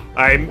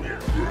 I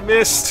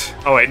missed.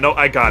 Oh wait, no,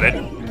 I got it.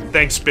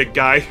 Thanks, big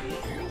guy.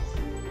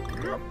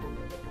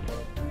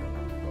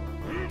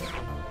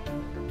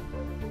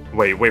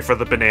 Wait for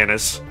the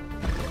bananas.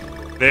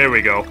 There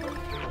we go.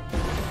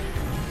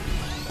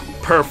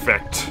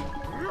 Perfect.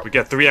 We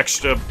get 3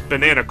 extra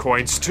banana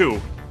coins,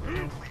 too.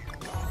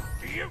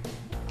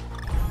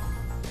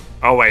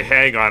 Oh, wait,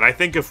 hang on. I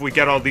think if we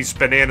get all these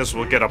bananas,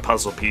 we'll get a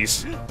puzzle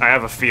piece. I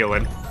have a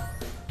feeling.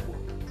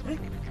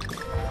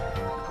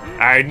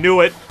 I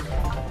knew it.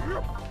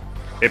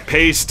 It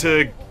pays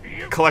to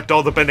collect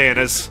all the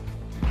bananas,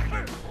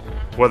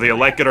 whether you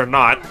like it or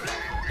not.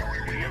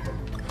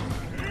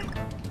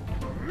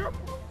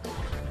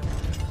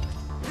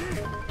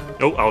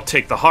 Oh, I'll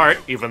take the heart,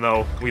 even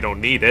though we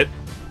don't need it.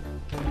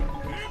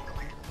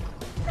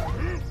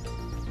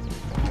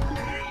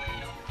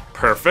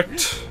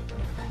 Perfect.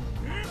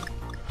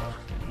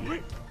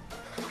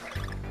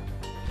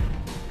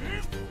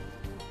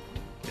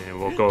 And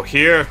we'll go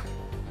here.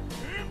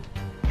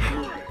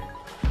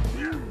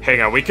 Hang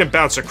on, we can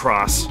bounce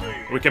across.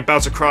 We can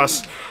bounce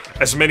across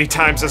as many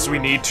times as we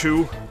need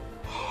to.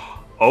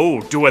 Oh,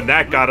 doing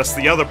that got us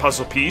the other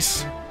puzzle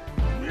piece.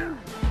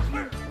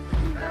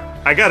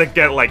 I gotta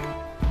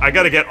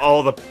get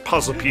all the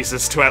puzzle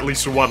pieces to at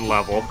least 1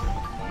 level.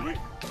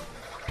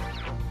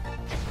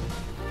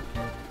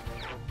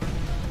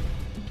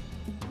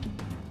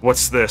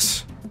 What's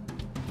this?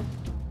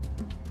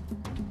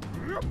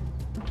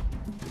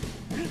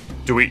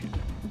 Do we...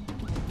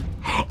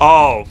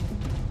 Oh!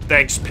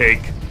 Thanks,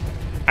 pig.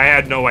 I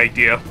had no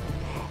idea.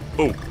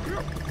 Oh.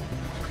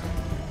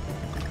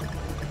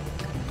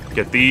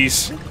 Get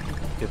these.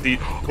 Get the...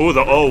 Oh,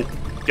 the O.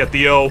 Get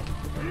the O.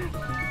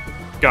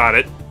 Got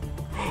it.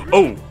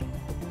 Oh!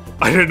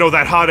 I didn't know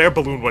that hot air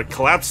balloon would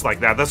collapse like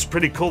that. That's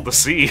pretty cool to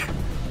see.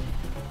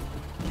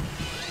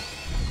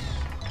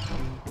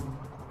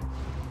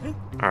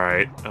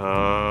 Alright,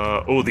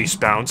 oh, these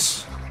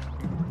bounce.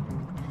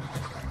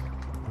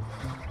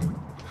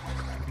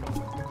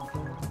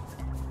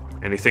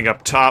 Anything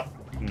up top?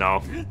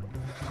 No.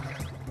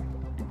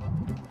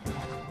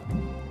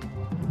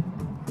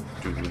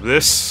 Do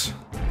this.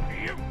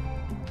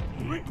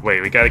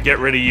 Wait, we gotta get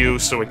rid of you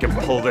so we can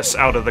pull this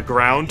out of the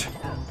ground.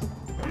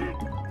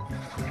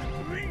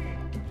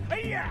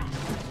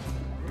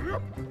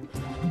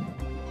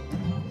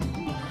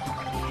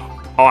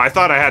 Oh, I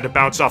thought I had to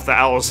bounce off the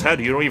owl's head.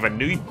 You don't even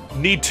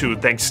need to,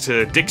 thanks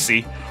to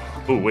Dixie.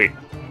 Oh, wait.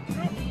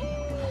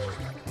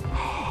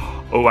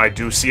 Oh, I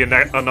do see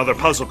another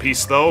puzzle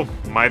piece, though.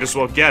 Might as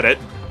well get it.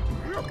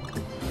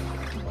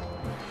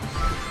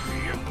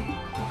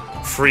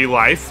 Free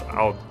life.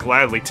 I'll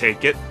gladly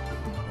take it.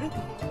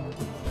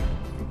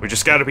 We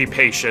just gotta be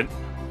patient.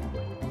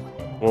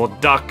 We'll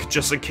duck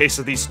just in case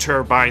of these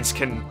turbines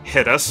can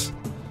hit us.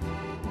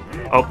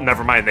 Oh,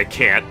 never mind, they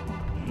can't.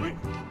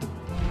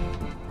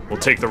 We'll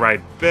take the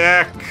ride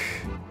back.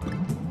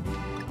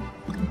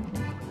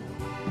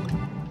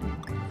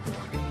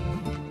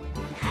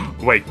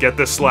 Wait, get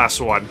this last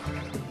one.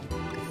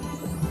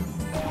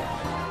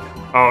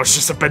 Oh, it's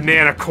just a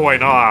banana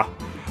coin. Aw,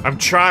 I'm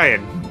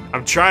trying.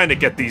 I'm trying to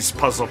get these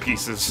puzzle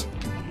pieces.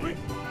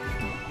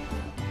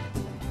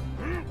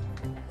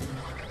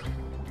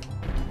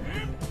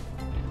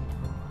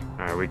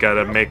 Alright, we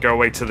gotta make our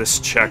way to this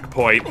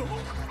checkpoint.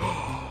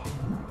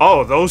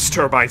 Oh, those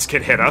turbines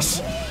can hit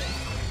us.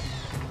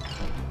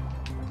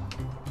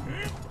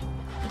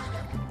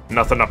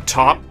 Nothing up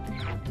top.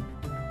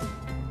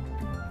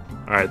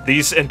 Alright,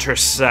 these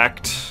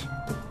intersect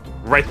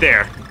right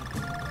there.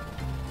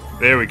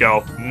 There we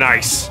go.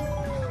 Nice.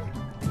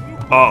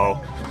 Uh-oh.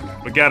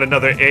 We got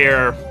another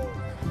air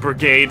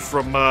brigade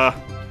from,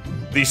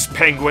 these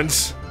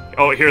penguins.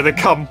 Oh, here they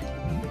come.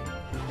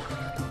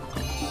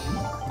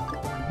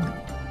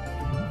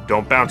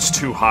 Don't bounce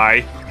too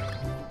high.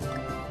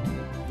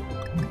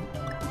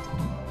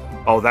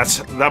 Oh,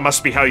 that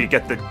must be how you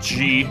get the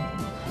G.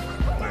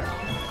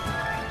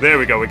 There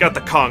we go, we got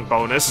the Kong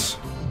bonus.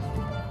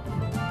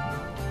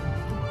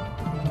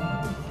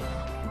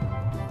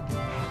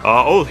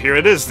 Oh, here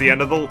it is, the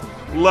end of the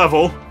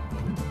level.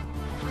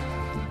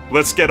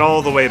 Let's get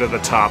all the way to the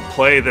top.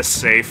 Play this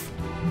safe.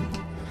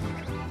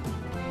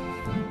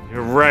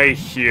 You're right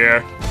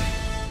here.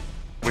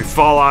 We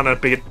fall on a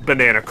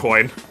banana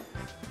coin.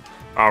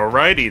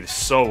 Alrighty,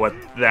 so with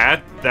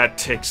that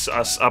takes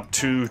us up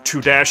to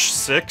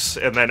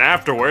 2-6, and then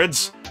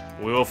afterwards,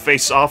 we will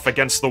face off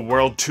against the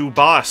World 2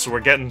 boss. We're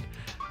getting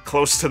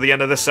close to the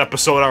end of this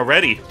episode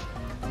already.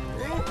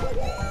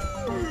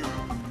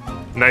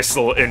 Nice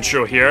little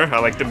intro here. I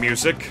like the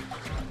music.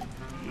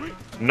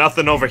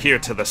 Nothing over here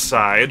to the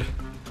side.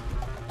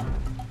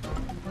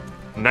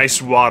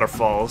 Nice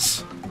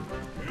waterfalls.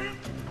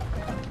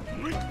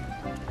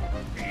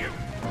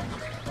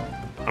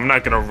 I'm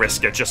not gonna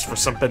risk it just for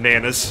some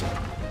bananas.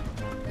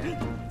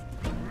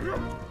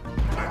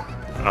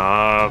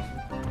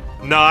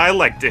 No, I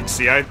like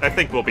Dixie. I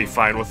think we'll be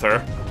fine with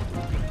her.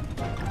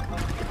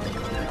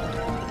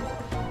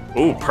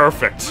 Ooh,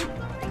 perfect.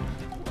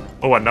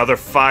 Oh, another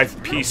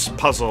 5-piece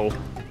puzzle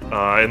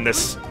in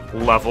this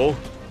level.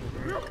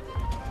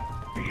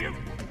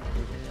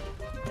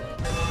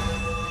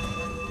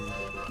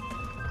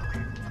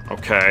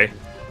 Okay.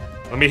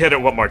 Let me hit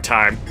it one more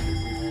time.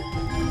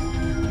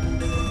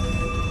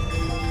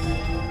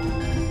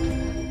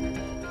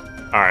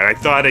 Alright, I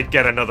thought I'd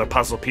get another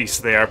puzzle piece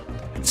there.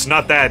 It's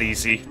not that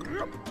easy.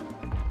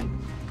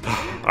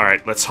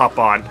 Alright, let's hop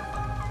on.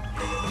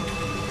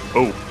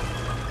 Oh.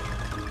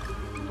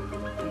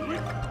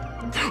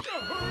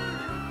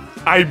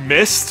 I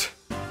missed?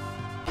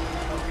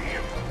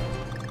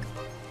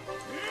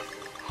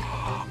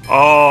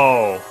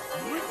 Oh.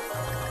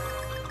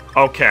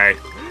 Okay.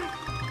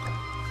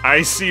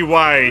 I see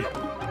why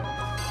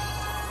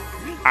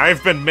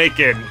I've been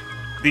making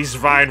these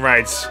vine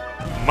rides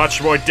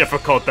much more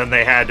difficult than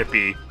they had to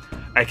be.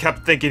 I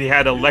kept thinking you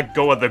had to let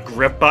go of the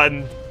grip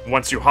button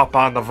once you hop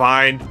on the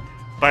vine,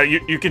 but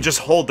you can just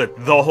hold it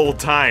the whole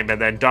time,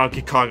 and then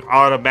Donkey Kong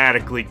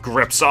automatically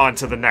grips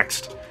onto the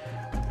next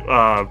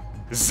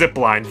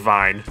zipline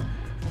vine.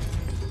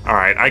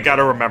 Alright, I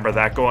gotta remember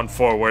that going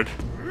forward.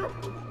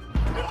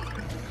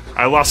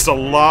 I lost a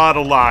lot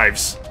of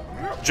lives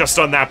just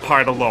on that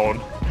part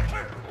alone.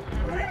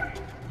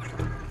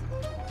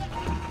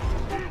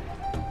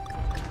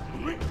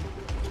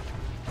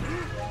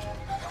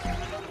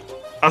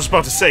 I was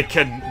about to say,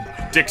 can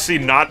Dixie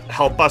not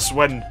help us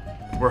when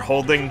we're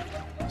holding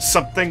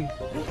something?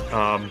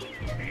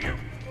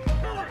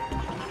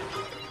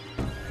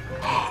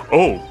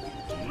 Oh.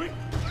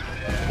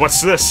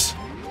 What's this?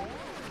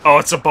 Oh,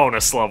 it's a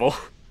bonus level.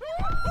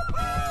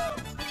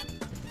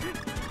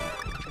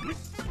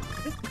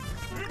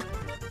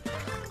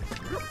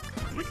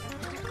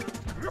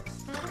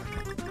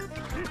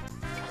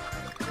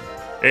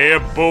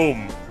 And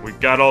boom. We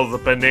got all the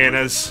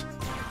bananas.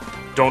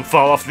 Don't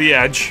fall off the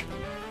edge.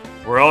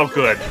 We're all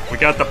good. We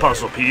got the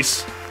puzzle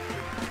piece.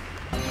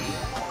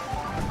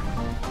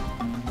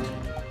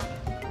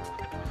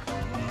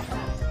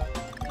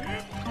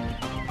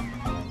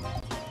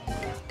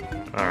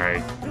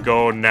 Alright,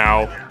 go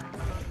now.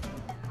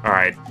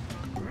 Alright.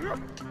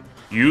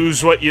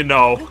 Use what you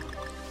know.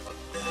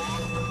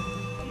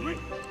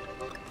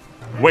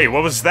 Wait,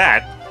 what was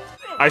that?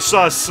 I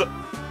saw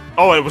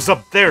oh, it was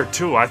up there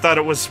too. I thought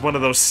it was one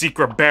of those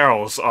secret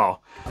barrels. Oh,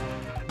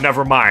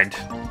 never mind.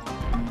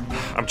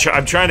 I'm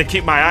trying to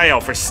keep my eye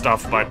out for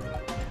stuff, but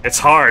it's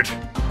hard.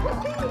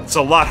 It's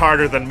a lot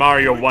harder than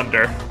Mario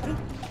Wonder.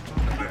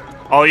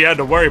 All you had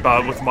to worry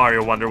about with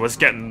Mario Wonder was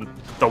getting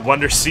the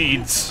Wonder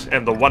Seeds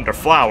and the Wonder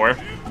Flower.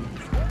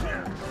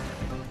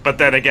 But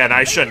then again,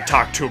 I shouldn't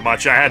talk too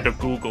much. I had to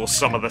Google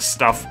some of the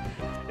stuff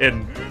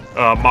in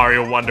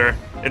Mario Wonder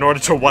in order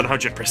to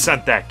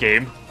 100% that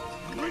game.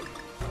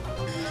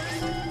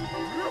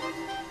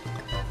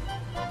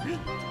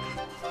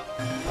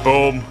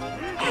 Boom.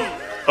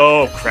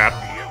 Oh, crap.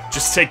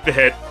 Just take the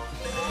hit.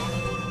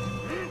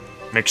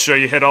 Make sure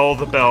you hit all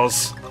the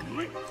bells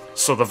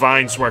so the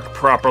vines work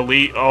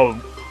properly.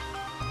 Oh.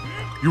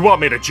 You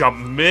want me to jump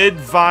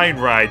mid-vine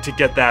ride to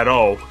get that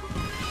O?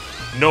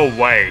 No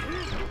way.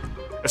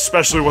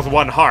 Especially with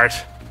one heart.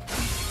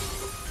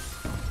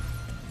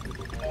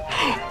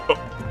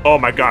 Oh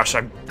my gosh,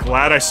 I'm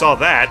glad I saw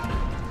that.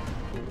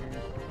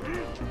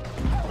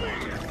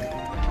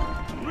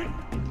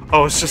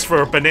 Oh, it's just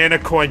for a banana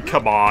coin?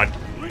 Come on.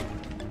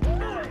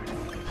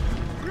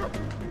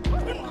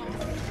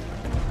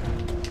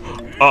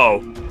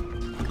 Oh.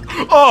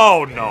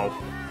 Oh, no.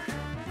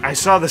 I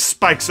saw the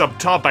spikes up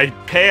top. I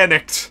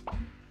panicked.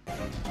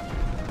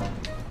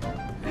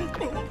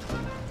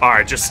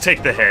 Alright, just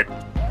take the hit.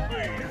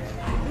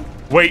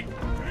 Wait.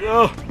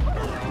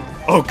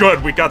 Oh,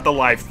 good. We got the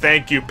life.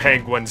 Thank you,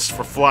 penguins,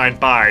 for flying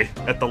by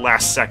at the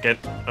last second.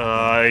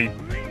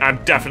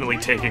 I'm definitely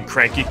taking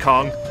Cranky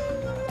Kong.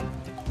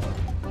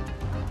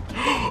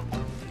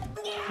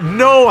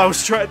 No, I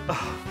was trying...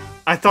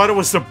 I thought it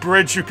was the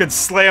bridge you could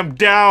slam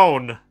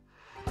down.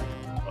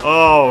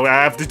 Oh,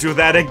 I have to do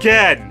that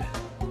again.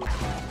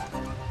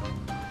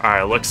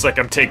 Alright, looks like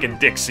I'm taking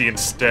Dixie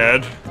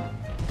instead.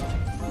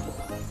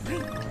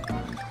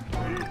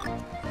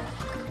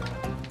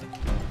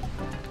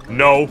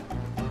 No.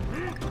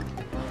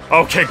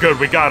 Okay, good,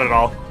 we got it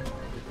all.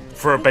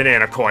 For a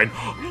banana coin.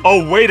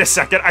 Oh, wait a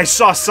second, I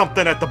saw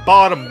something at the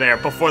bottom there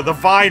before the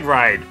vine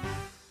ride.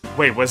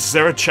 Wait, was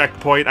there a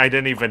checkpoint? I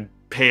didn't even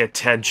pay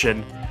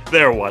attention.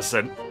 There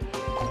wasn't.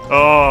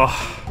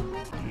 Oh.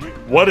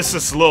 What is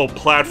this little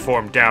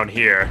platform down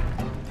here?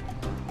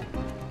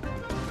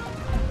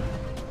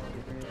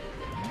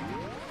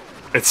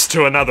 It's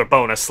to another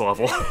bonus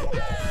level.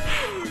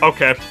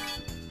 Okay.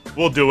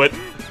 We'll do it.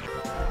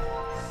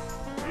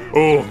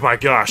 Oh my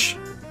gosh.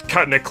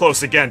 Cutting it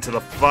close again to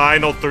the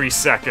final 3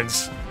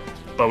 seconds.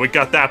 But we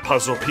got that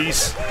puzzle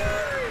piece.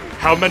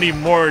 How many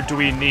more do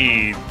we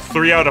need?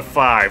 3 out of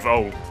 5.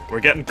 Oh,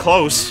 we're getting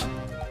close.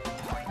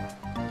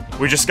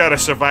 We just gotta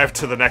survive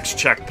to the next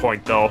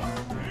checkpoint, though.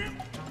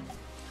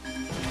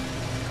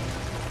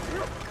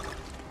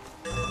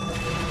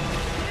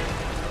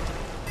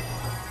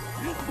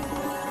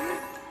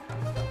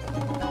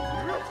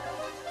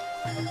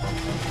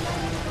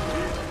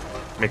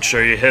 Make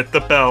sure you hit the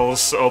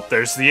bells. Oh,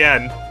 there's the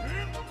end.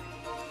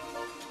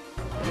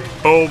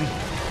 Boom.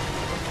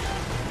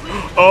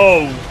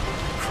 Oh,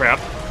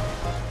 crap.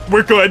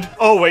 We're good.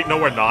 Oh, wait, no,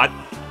 we're not.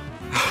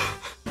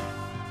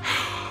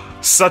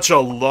 Such a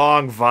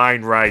long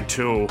vine ride,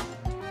 too.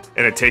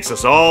 And it takes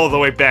us all the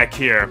way back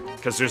here,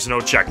 because there's no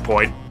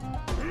checkpoint.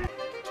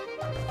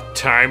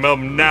 Time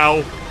 'em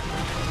now.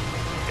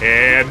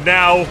 And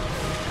now.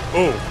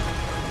 Oh,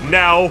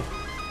 now.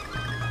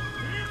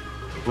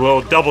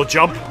 Little double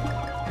jump.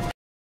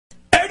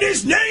 And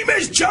his name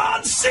is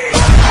John C.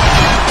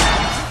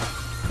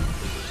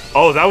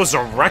 Oh, that was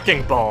a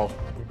wrecking ball.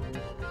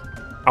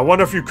 I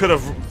wonder if you could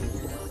have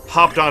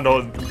hopped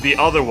onto the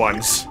other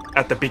ones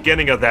at the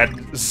beginning of that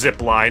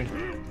zip line.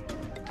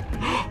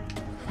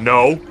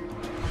 No.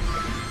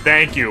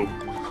 Thank you.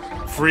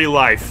 Free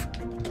life.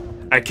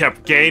 I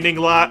kept gaining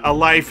a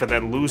life and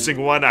then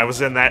losing one. I was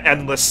in that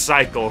endless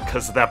cycle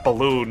because of that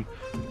balloon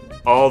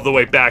all the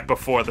way back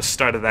before the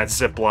start of that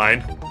zip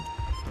line.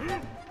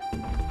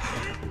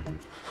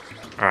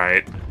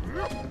 Alright.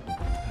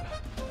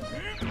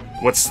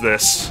 What's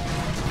this?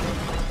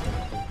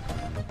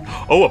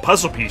 Oh, a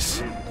puzzle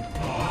piece.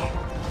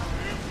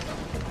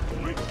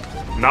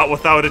 Not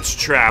without its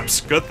traps.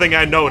 Good thing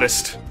I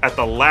noticed at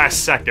the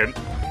last second.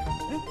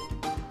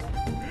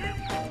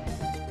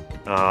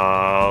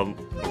 Are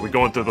we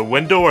going through the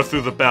window or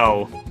through the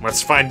bell?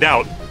 Let's find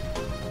out.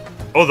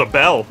 Oh, the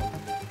bell.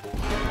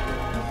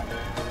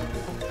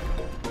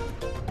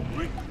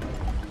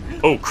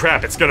 Oh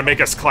crap, it's gonna make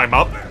us climb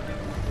up.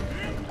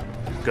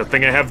 Good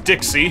thing I have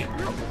Dixie.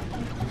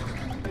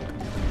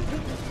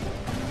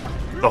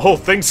 The whole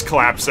thing's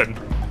collapsing.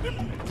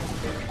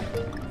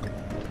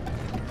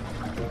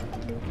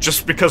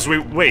 Just because we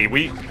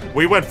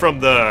went from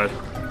the...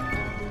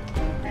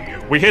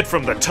 We hit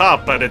from the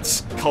top, but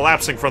it's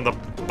collapsing from the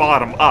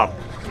bottom up.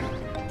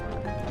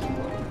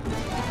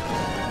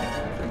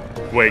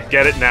 Wait,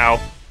 get it now.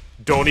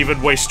 Don't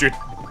even waste your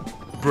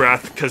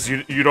breath, because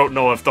you don't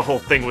know if the whole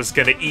thing was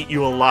gonna eat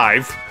you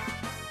alive.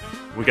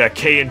 We got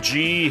K and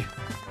G,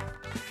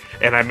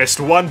 and I missed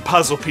one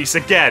puzzle piece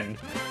again.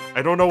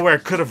 I don't know where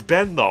it could have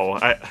been, though.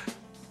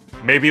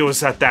 Maybe it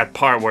was at that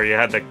part where you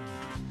had to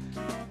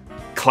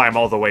climb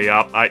all the way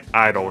up.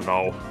 I don't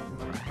know.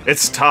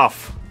 It's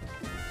tough.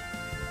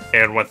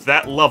 And with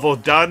that level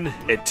done,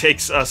 it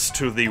takes us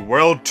to the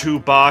World 2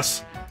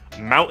 boss,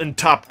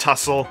 Mountaintop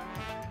Tussle.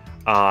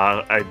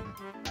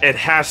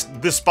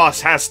 This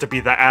boss has to be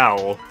the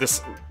owl.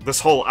 This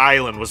whole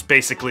island was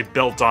basically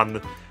built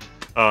on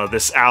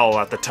this owl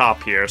at the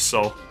top here,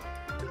 so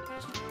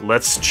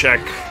let's check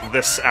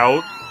this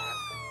out.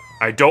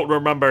 I don't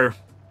remember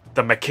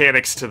the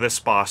mechanics to this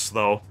boss,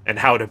 though, and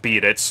how to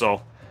beat it,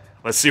 so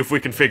let's see if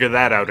we can figure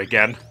that out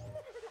again.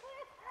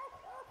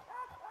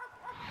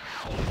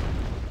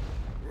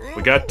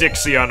 We got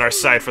Dixie on our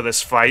side for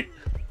this fight.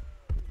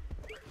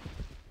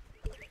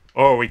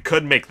 Or we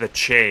could make the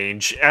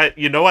change.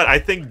 You know what? I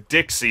think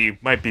Dixie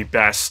might be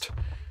best.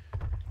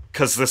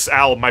 Because this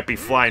owl might be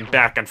flying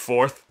back and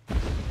forth.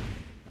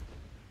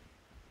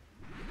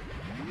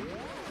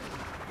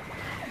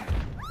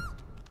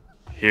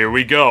 Here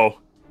we go.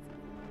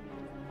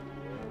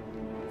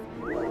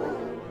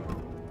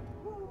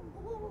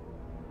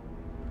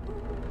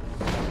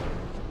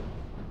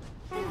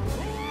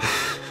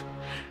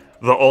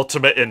 The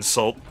ultimate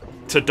insult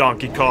to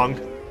Donkey Kong.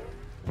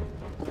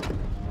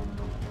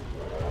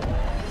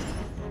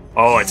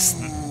 Oh, it's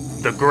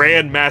the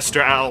Grand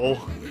Master Owl.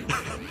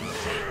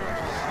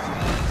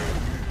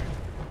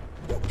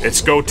 It's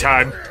go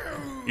time.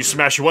 You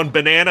smash one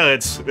banana,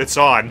 it's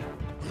on.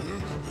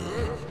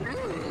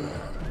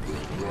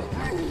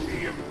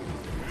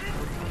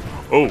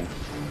 Oh.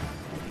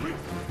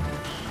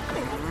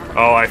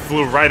 Oh, I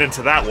flew right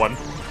into that one.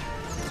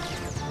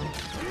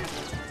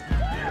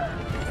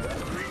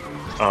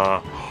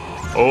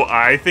 Oh,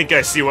 I think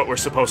I see what we're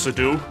supposed to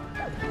do.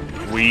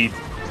 We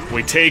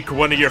take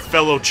one of your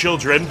fellow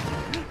children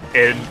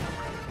and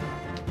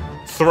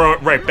throw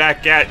it right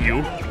back at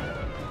you.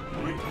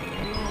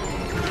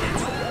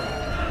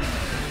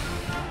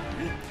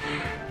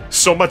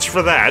 So much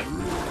for that.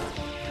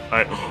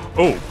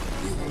 Oh.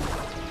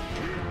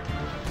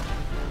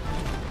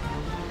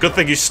 Good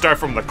thing you start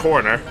from the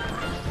corner.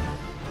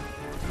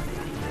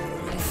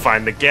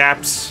 Find the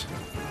gaps.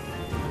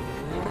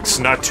 It's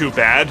not too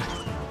bad.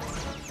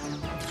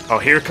 Oh,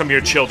 here come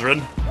your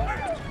children.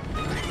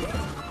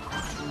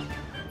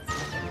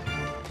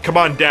 Come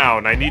on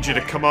down. I need you to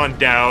come on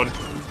down.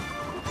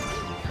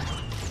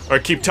 Or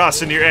keep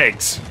tossing your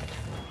eggs.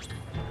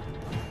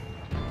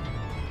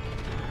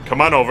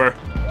 Come on over.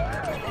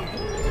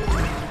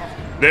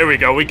 There we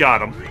go, we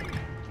got him.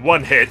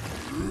 One hit.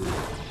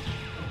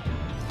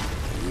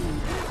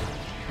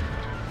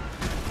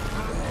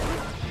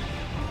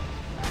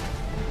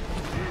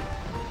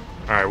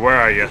 Alright, where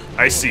are you?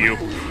 I see you.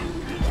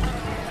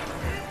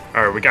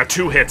 Alright, we got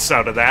 2 hits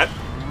out of that.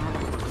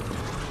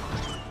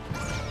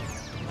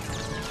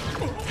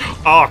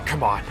 Oh,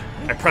 come on.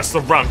 I pressed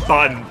the wrong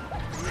button.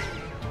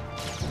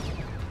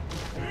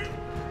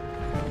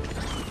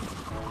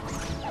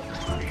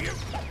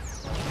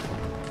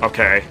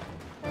 Okay.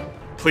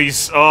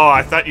 Please. Oh,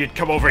 I thought you'd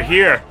come over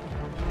here.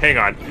 Hang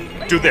on.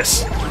 Do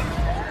this.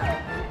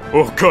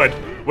 Oh, good.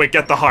 Wait,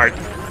 get the heart.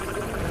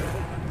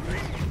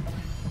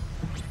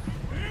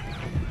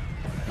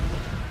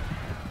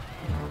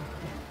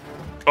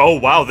 Oh,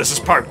 wow, this is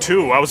part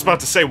 2. I was about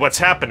to say, what's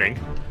happening?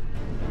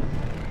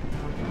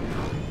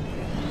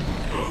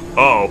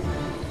 Uh-oh.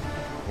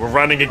 We're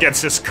running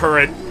against this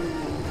current.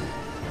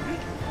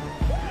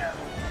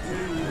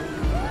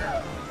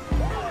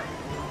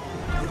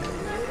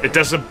 It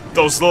doesn't...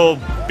 Those little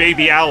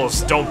baby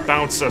owls don't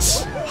bounce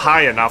us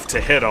high enough to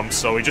hit them,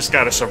 so we just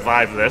gotta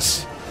survive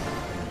this.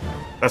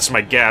 That's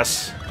my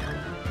guess.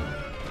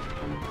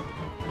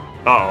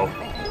 Uh-oh.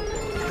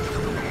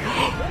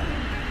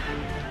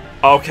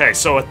 Okay,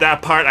 so at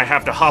that part, I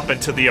have to hop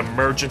into the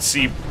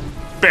emergency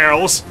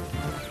barrels.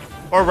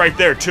 Or right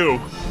there, too.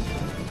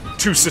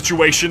 2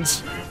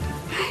 situations.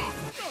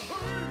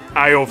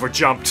 I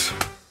overjumped.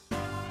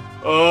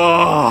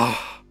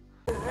 Oh.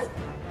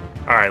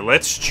 Alright,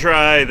 let's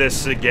try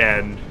this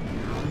again.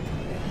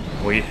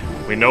 We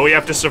know we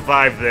have to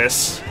survive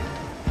this.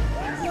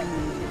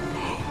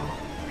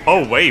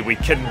 Oh, wait, we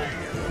can...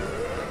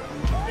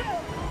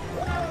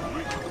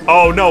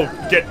 Oh, no,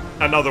 get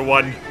another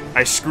one.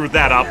 I screwed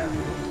that up.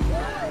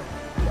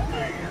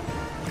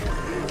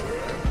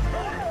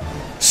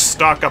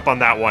 Stock up on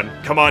that one.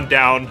 Come on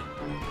down.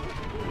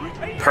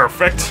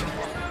 Perfect.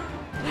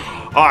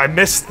 Oh, I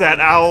missed that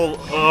owl.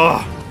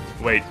 Ugh.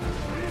 Wait.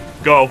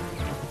 Go.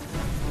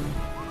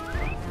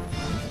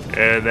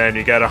 And then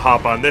you gotta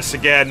hop on this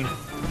again.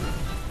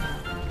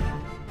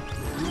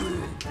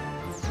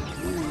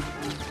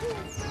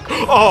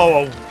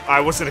 Oh, I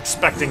wasn't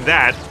expecting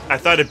that. I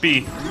thought it'd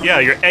be, yeah,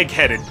 your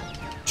egg-headed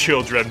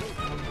children.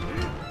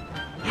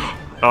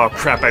 Oh,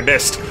 crap, I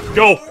missed.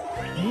 Go!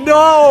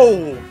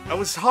 No! I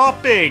was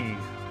hopping!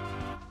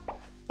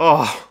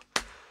 Oh.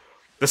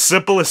 The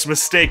simplest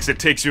mistakes, it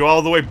takes you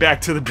all the way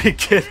back to the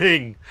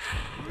beginning.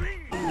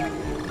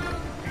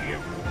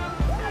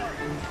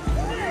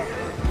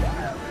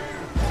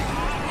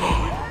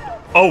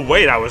 Oh,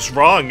 wait, I was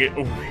wrong.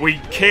 We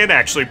can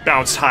actually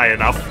bounce high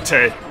enough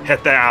to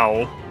hit the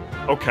owl.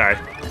 Okay.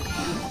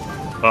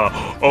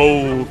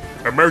 Oh,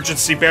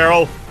 emergency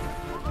barrel.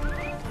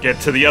 Get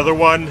to the other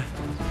one.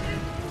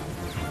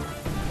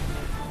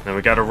 Then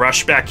we gotta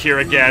rush back here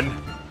again.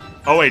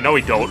 Oh, wait, no,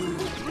 we don't.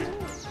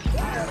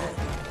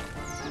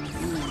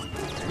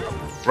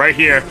 Right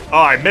here.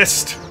 Oh, I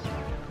missed.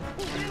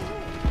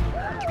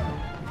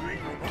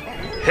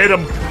 Hit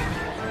him.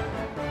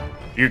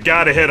 You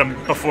gotta hit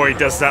him before he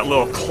does that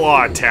little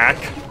claw attack.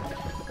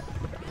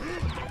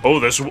 Oh,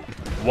 there's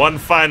one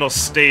final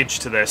stage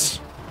to this.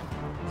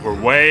 We're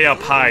way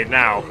up high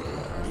now.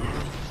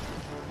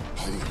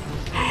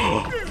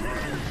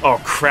 Oh,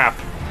 crap.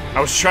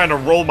 I was trying to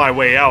roll my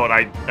way out.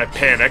 I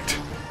panicked.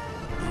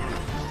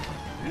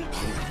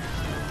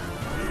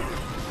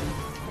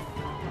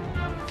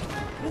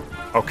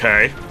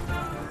 Okay.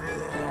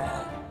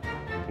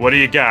 What do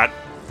you got?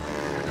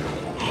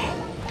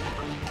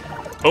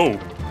 Oh.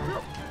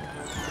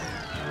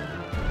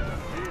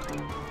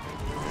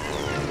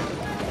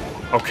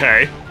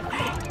 Okay.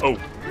 Oh.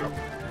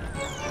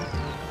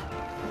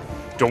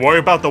 Don't worry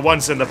about the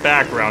ones in the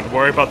background.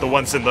 Worry about the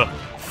ones in the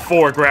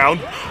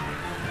foreground.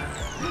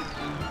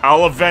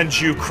 I'll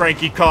avenge you,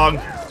 Cranky Kong.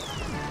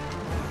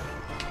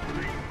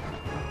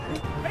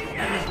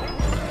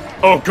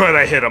 Oh, good,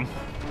 I hit him.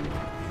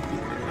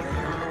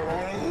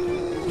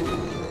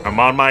 I'm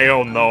on my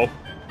own, though.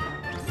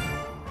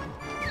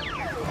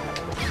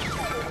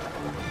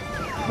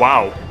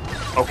 Wow.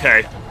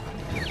 Okay.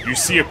 You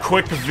see a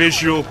quick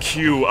visual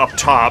cue up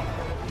top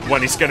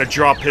when he's gonna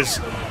drop his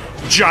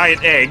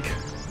giant egg.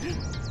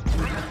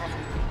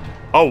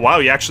 Oh, wow,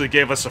 he actually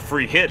gave us a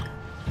free hit.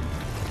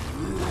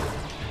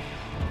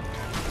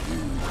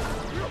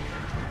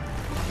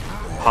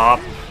 Hop.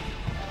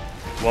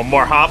 One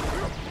more hop.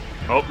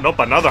 Oh, nope,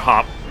 another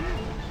hop.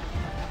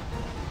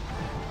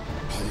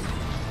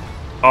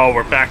 Oh,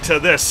 we're back to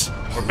this.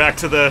 We're back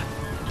to the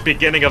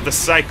beginning of the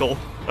cycle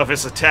of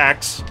his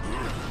attacks.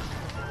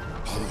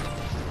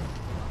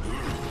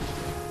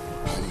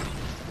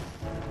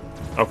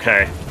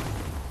 Okay.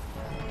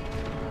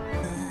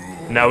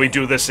 Now we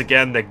do this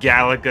again, the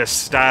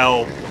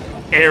Galaga-style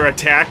air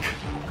attack.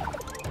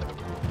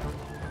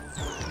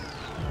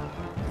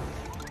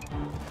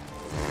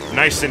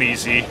 Nice and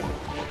easy.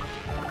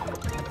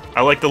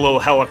 I like the little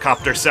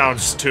helicopter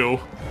sounds, too.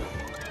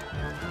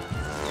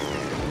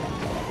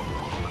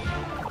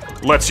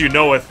 Lets you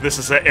know if this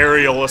is an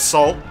aerial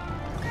assault.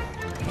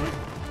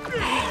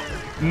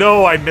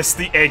 No, I missed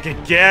the egg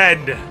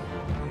again!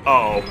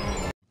 Uh-oh.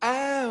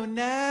 Oh,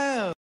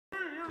 no!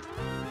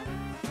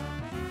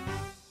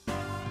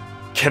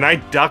 Can I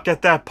duck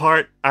at that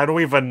part? I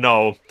don't even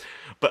know.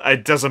 But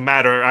it doesn't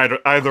matter.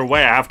 Either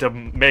way, I have to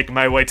make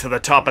my way to the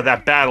top of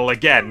that battle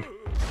again.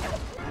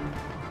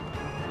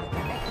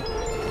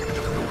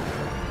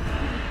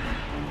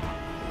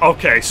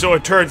 Okay, so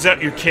it turns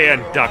out you can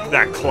duck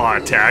that claw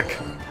attack.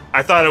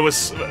 I thought it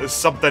was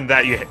something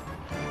that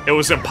it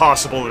was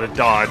impossible to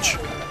dodge.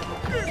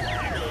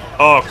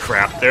 Oh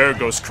crap, there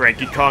goes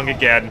Cranky Kong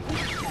again.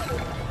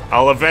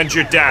 I'll avenge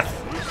your death.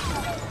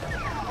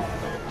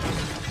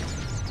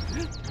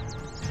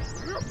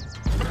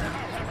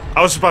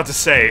 I was about to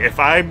say, if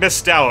I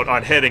missed out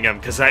on hitting him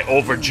because I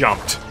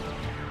overjumped,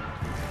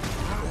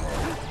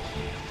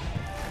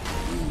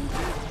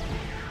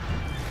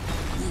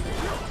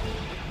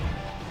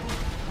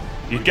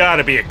 You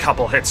gotta be a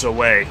couple hits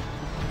away.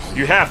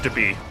 You have to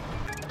be.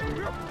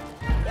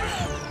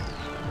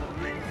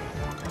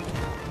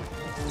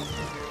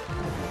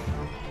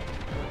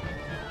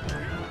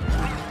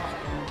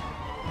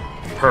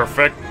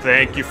 Perfect.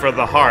 Thank you for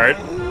the heart.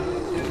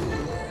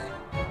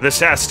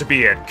 This has to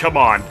be it. Come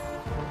on.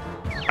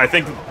 I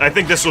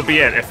think this will be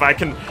it. If I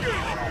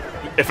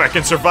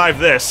can survive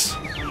this.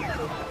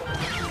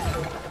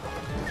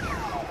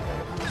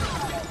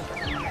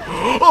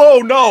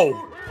 Oh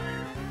no!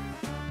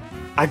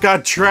 I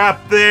got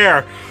trapped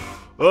there.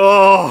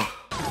 Oh.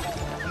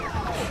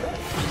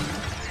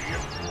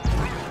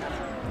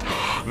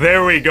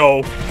 There we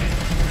go.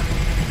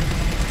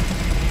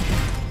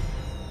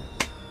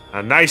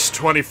 A nice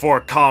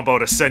 24 combo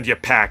to send you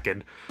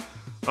packing.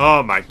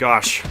 Oh my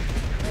gosh.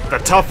 The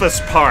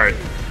toughest part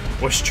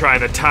was trying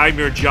to time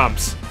your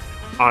jumps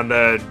on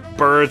the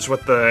birds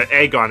with the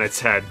egg on its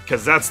head,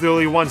 because that's the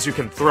only ones you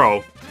can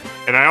throw.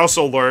 And I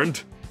also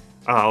learned,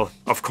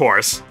 of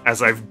course,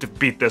 as I've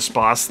beat this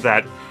boss,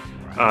 that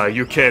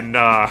you can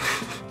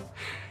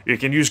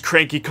use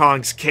Cranky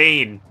Kong's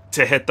cane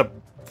to hit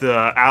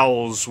the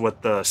owls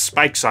with the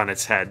spikes on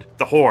its head,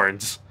 the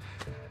horns.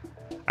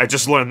 I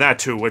just learned that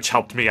too, which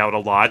helped me out a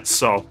lot,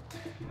 so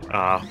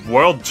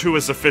World 2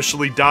 is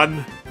officially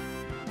done.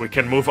 We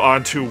can move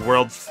on to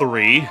World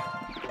 3.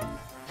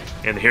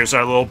 And here's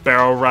our little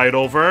barrel ride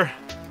over.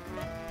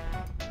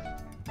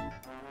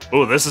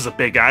 Ooh, this is a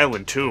big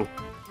island too.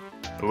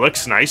 It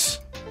looks nice.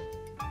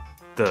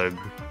 The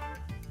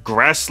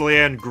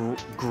Grassland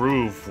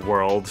Groove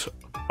World.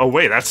 Oh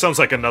wait, that sounds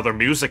like another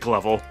music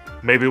level.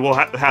 Maybe we'll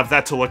have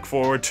that to look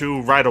forward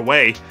to right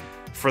away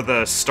for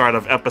the start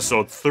of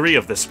episode 3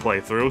 of this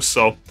playthrough,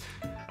 so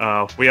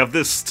we have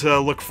this to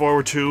look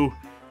forward to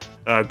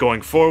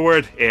going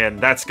forward, and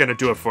that's gonna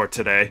do it for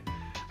today.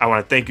 I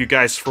want to thank you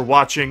guys for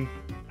watching.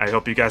 I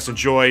hope you guys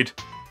enjoyed,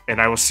 and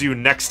I will see you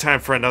next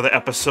time for another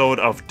episode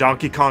of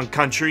Donkey Kong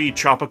Country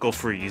Tropical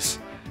Freeze.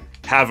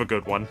 Have a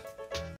good one.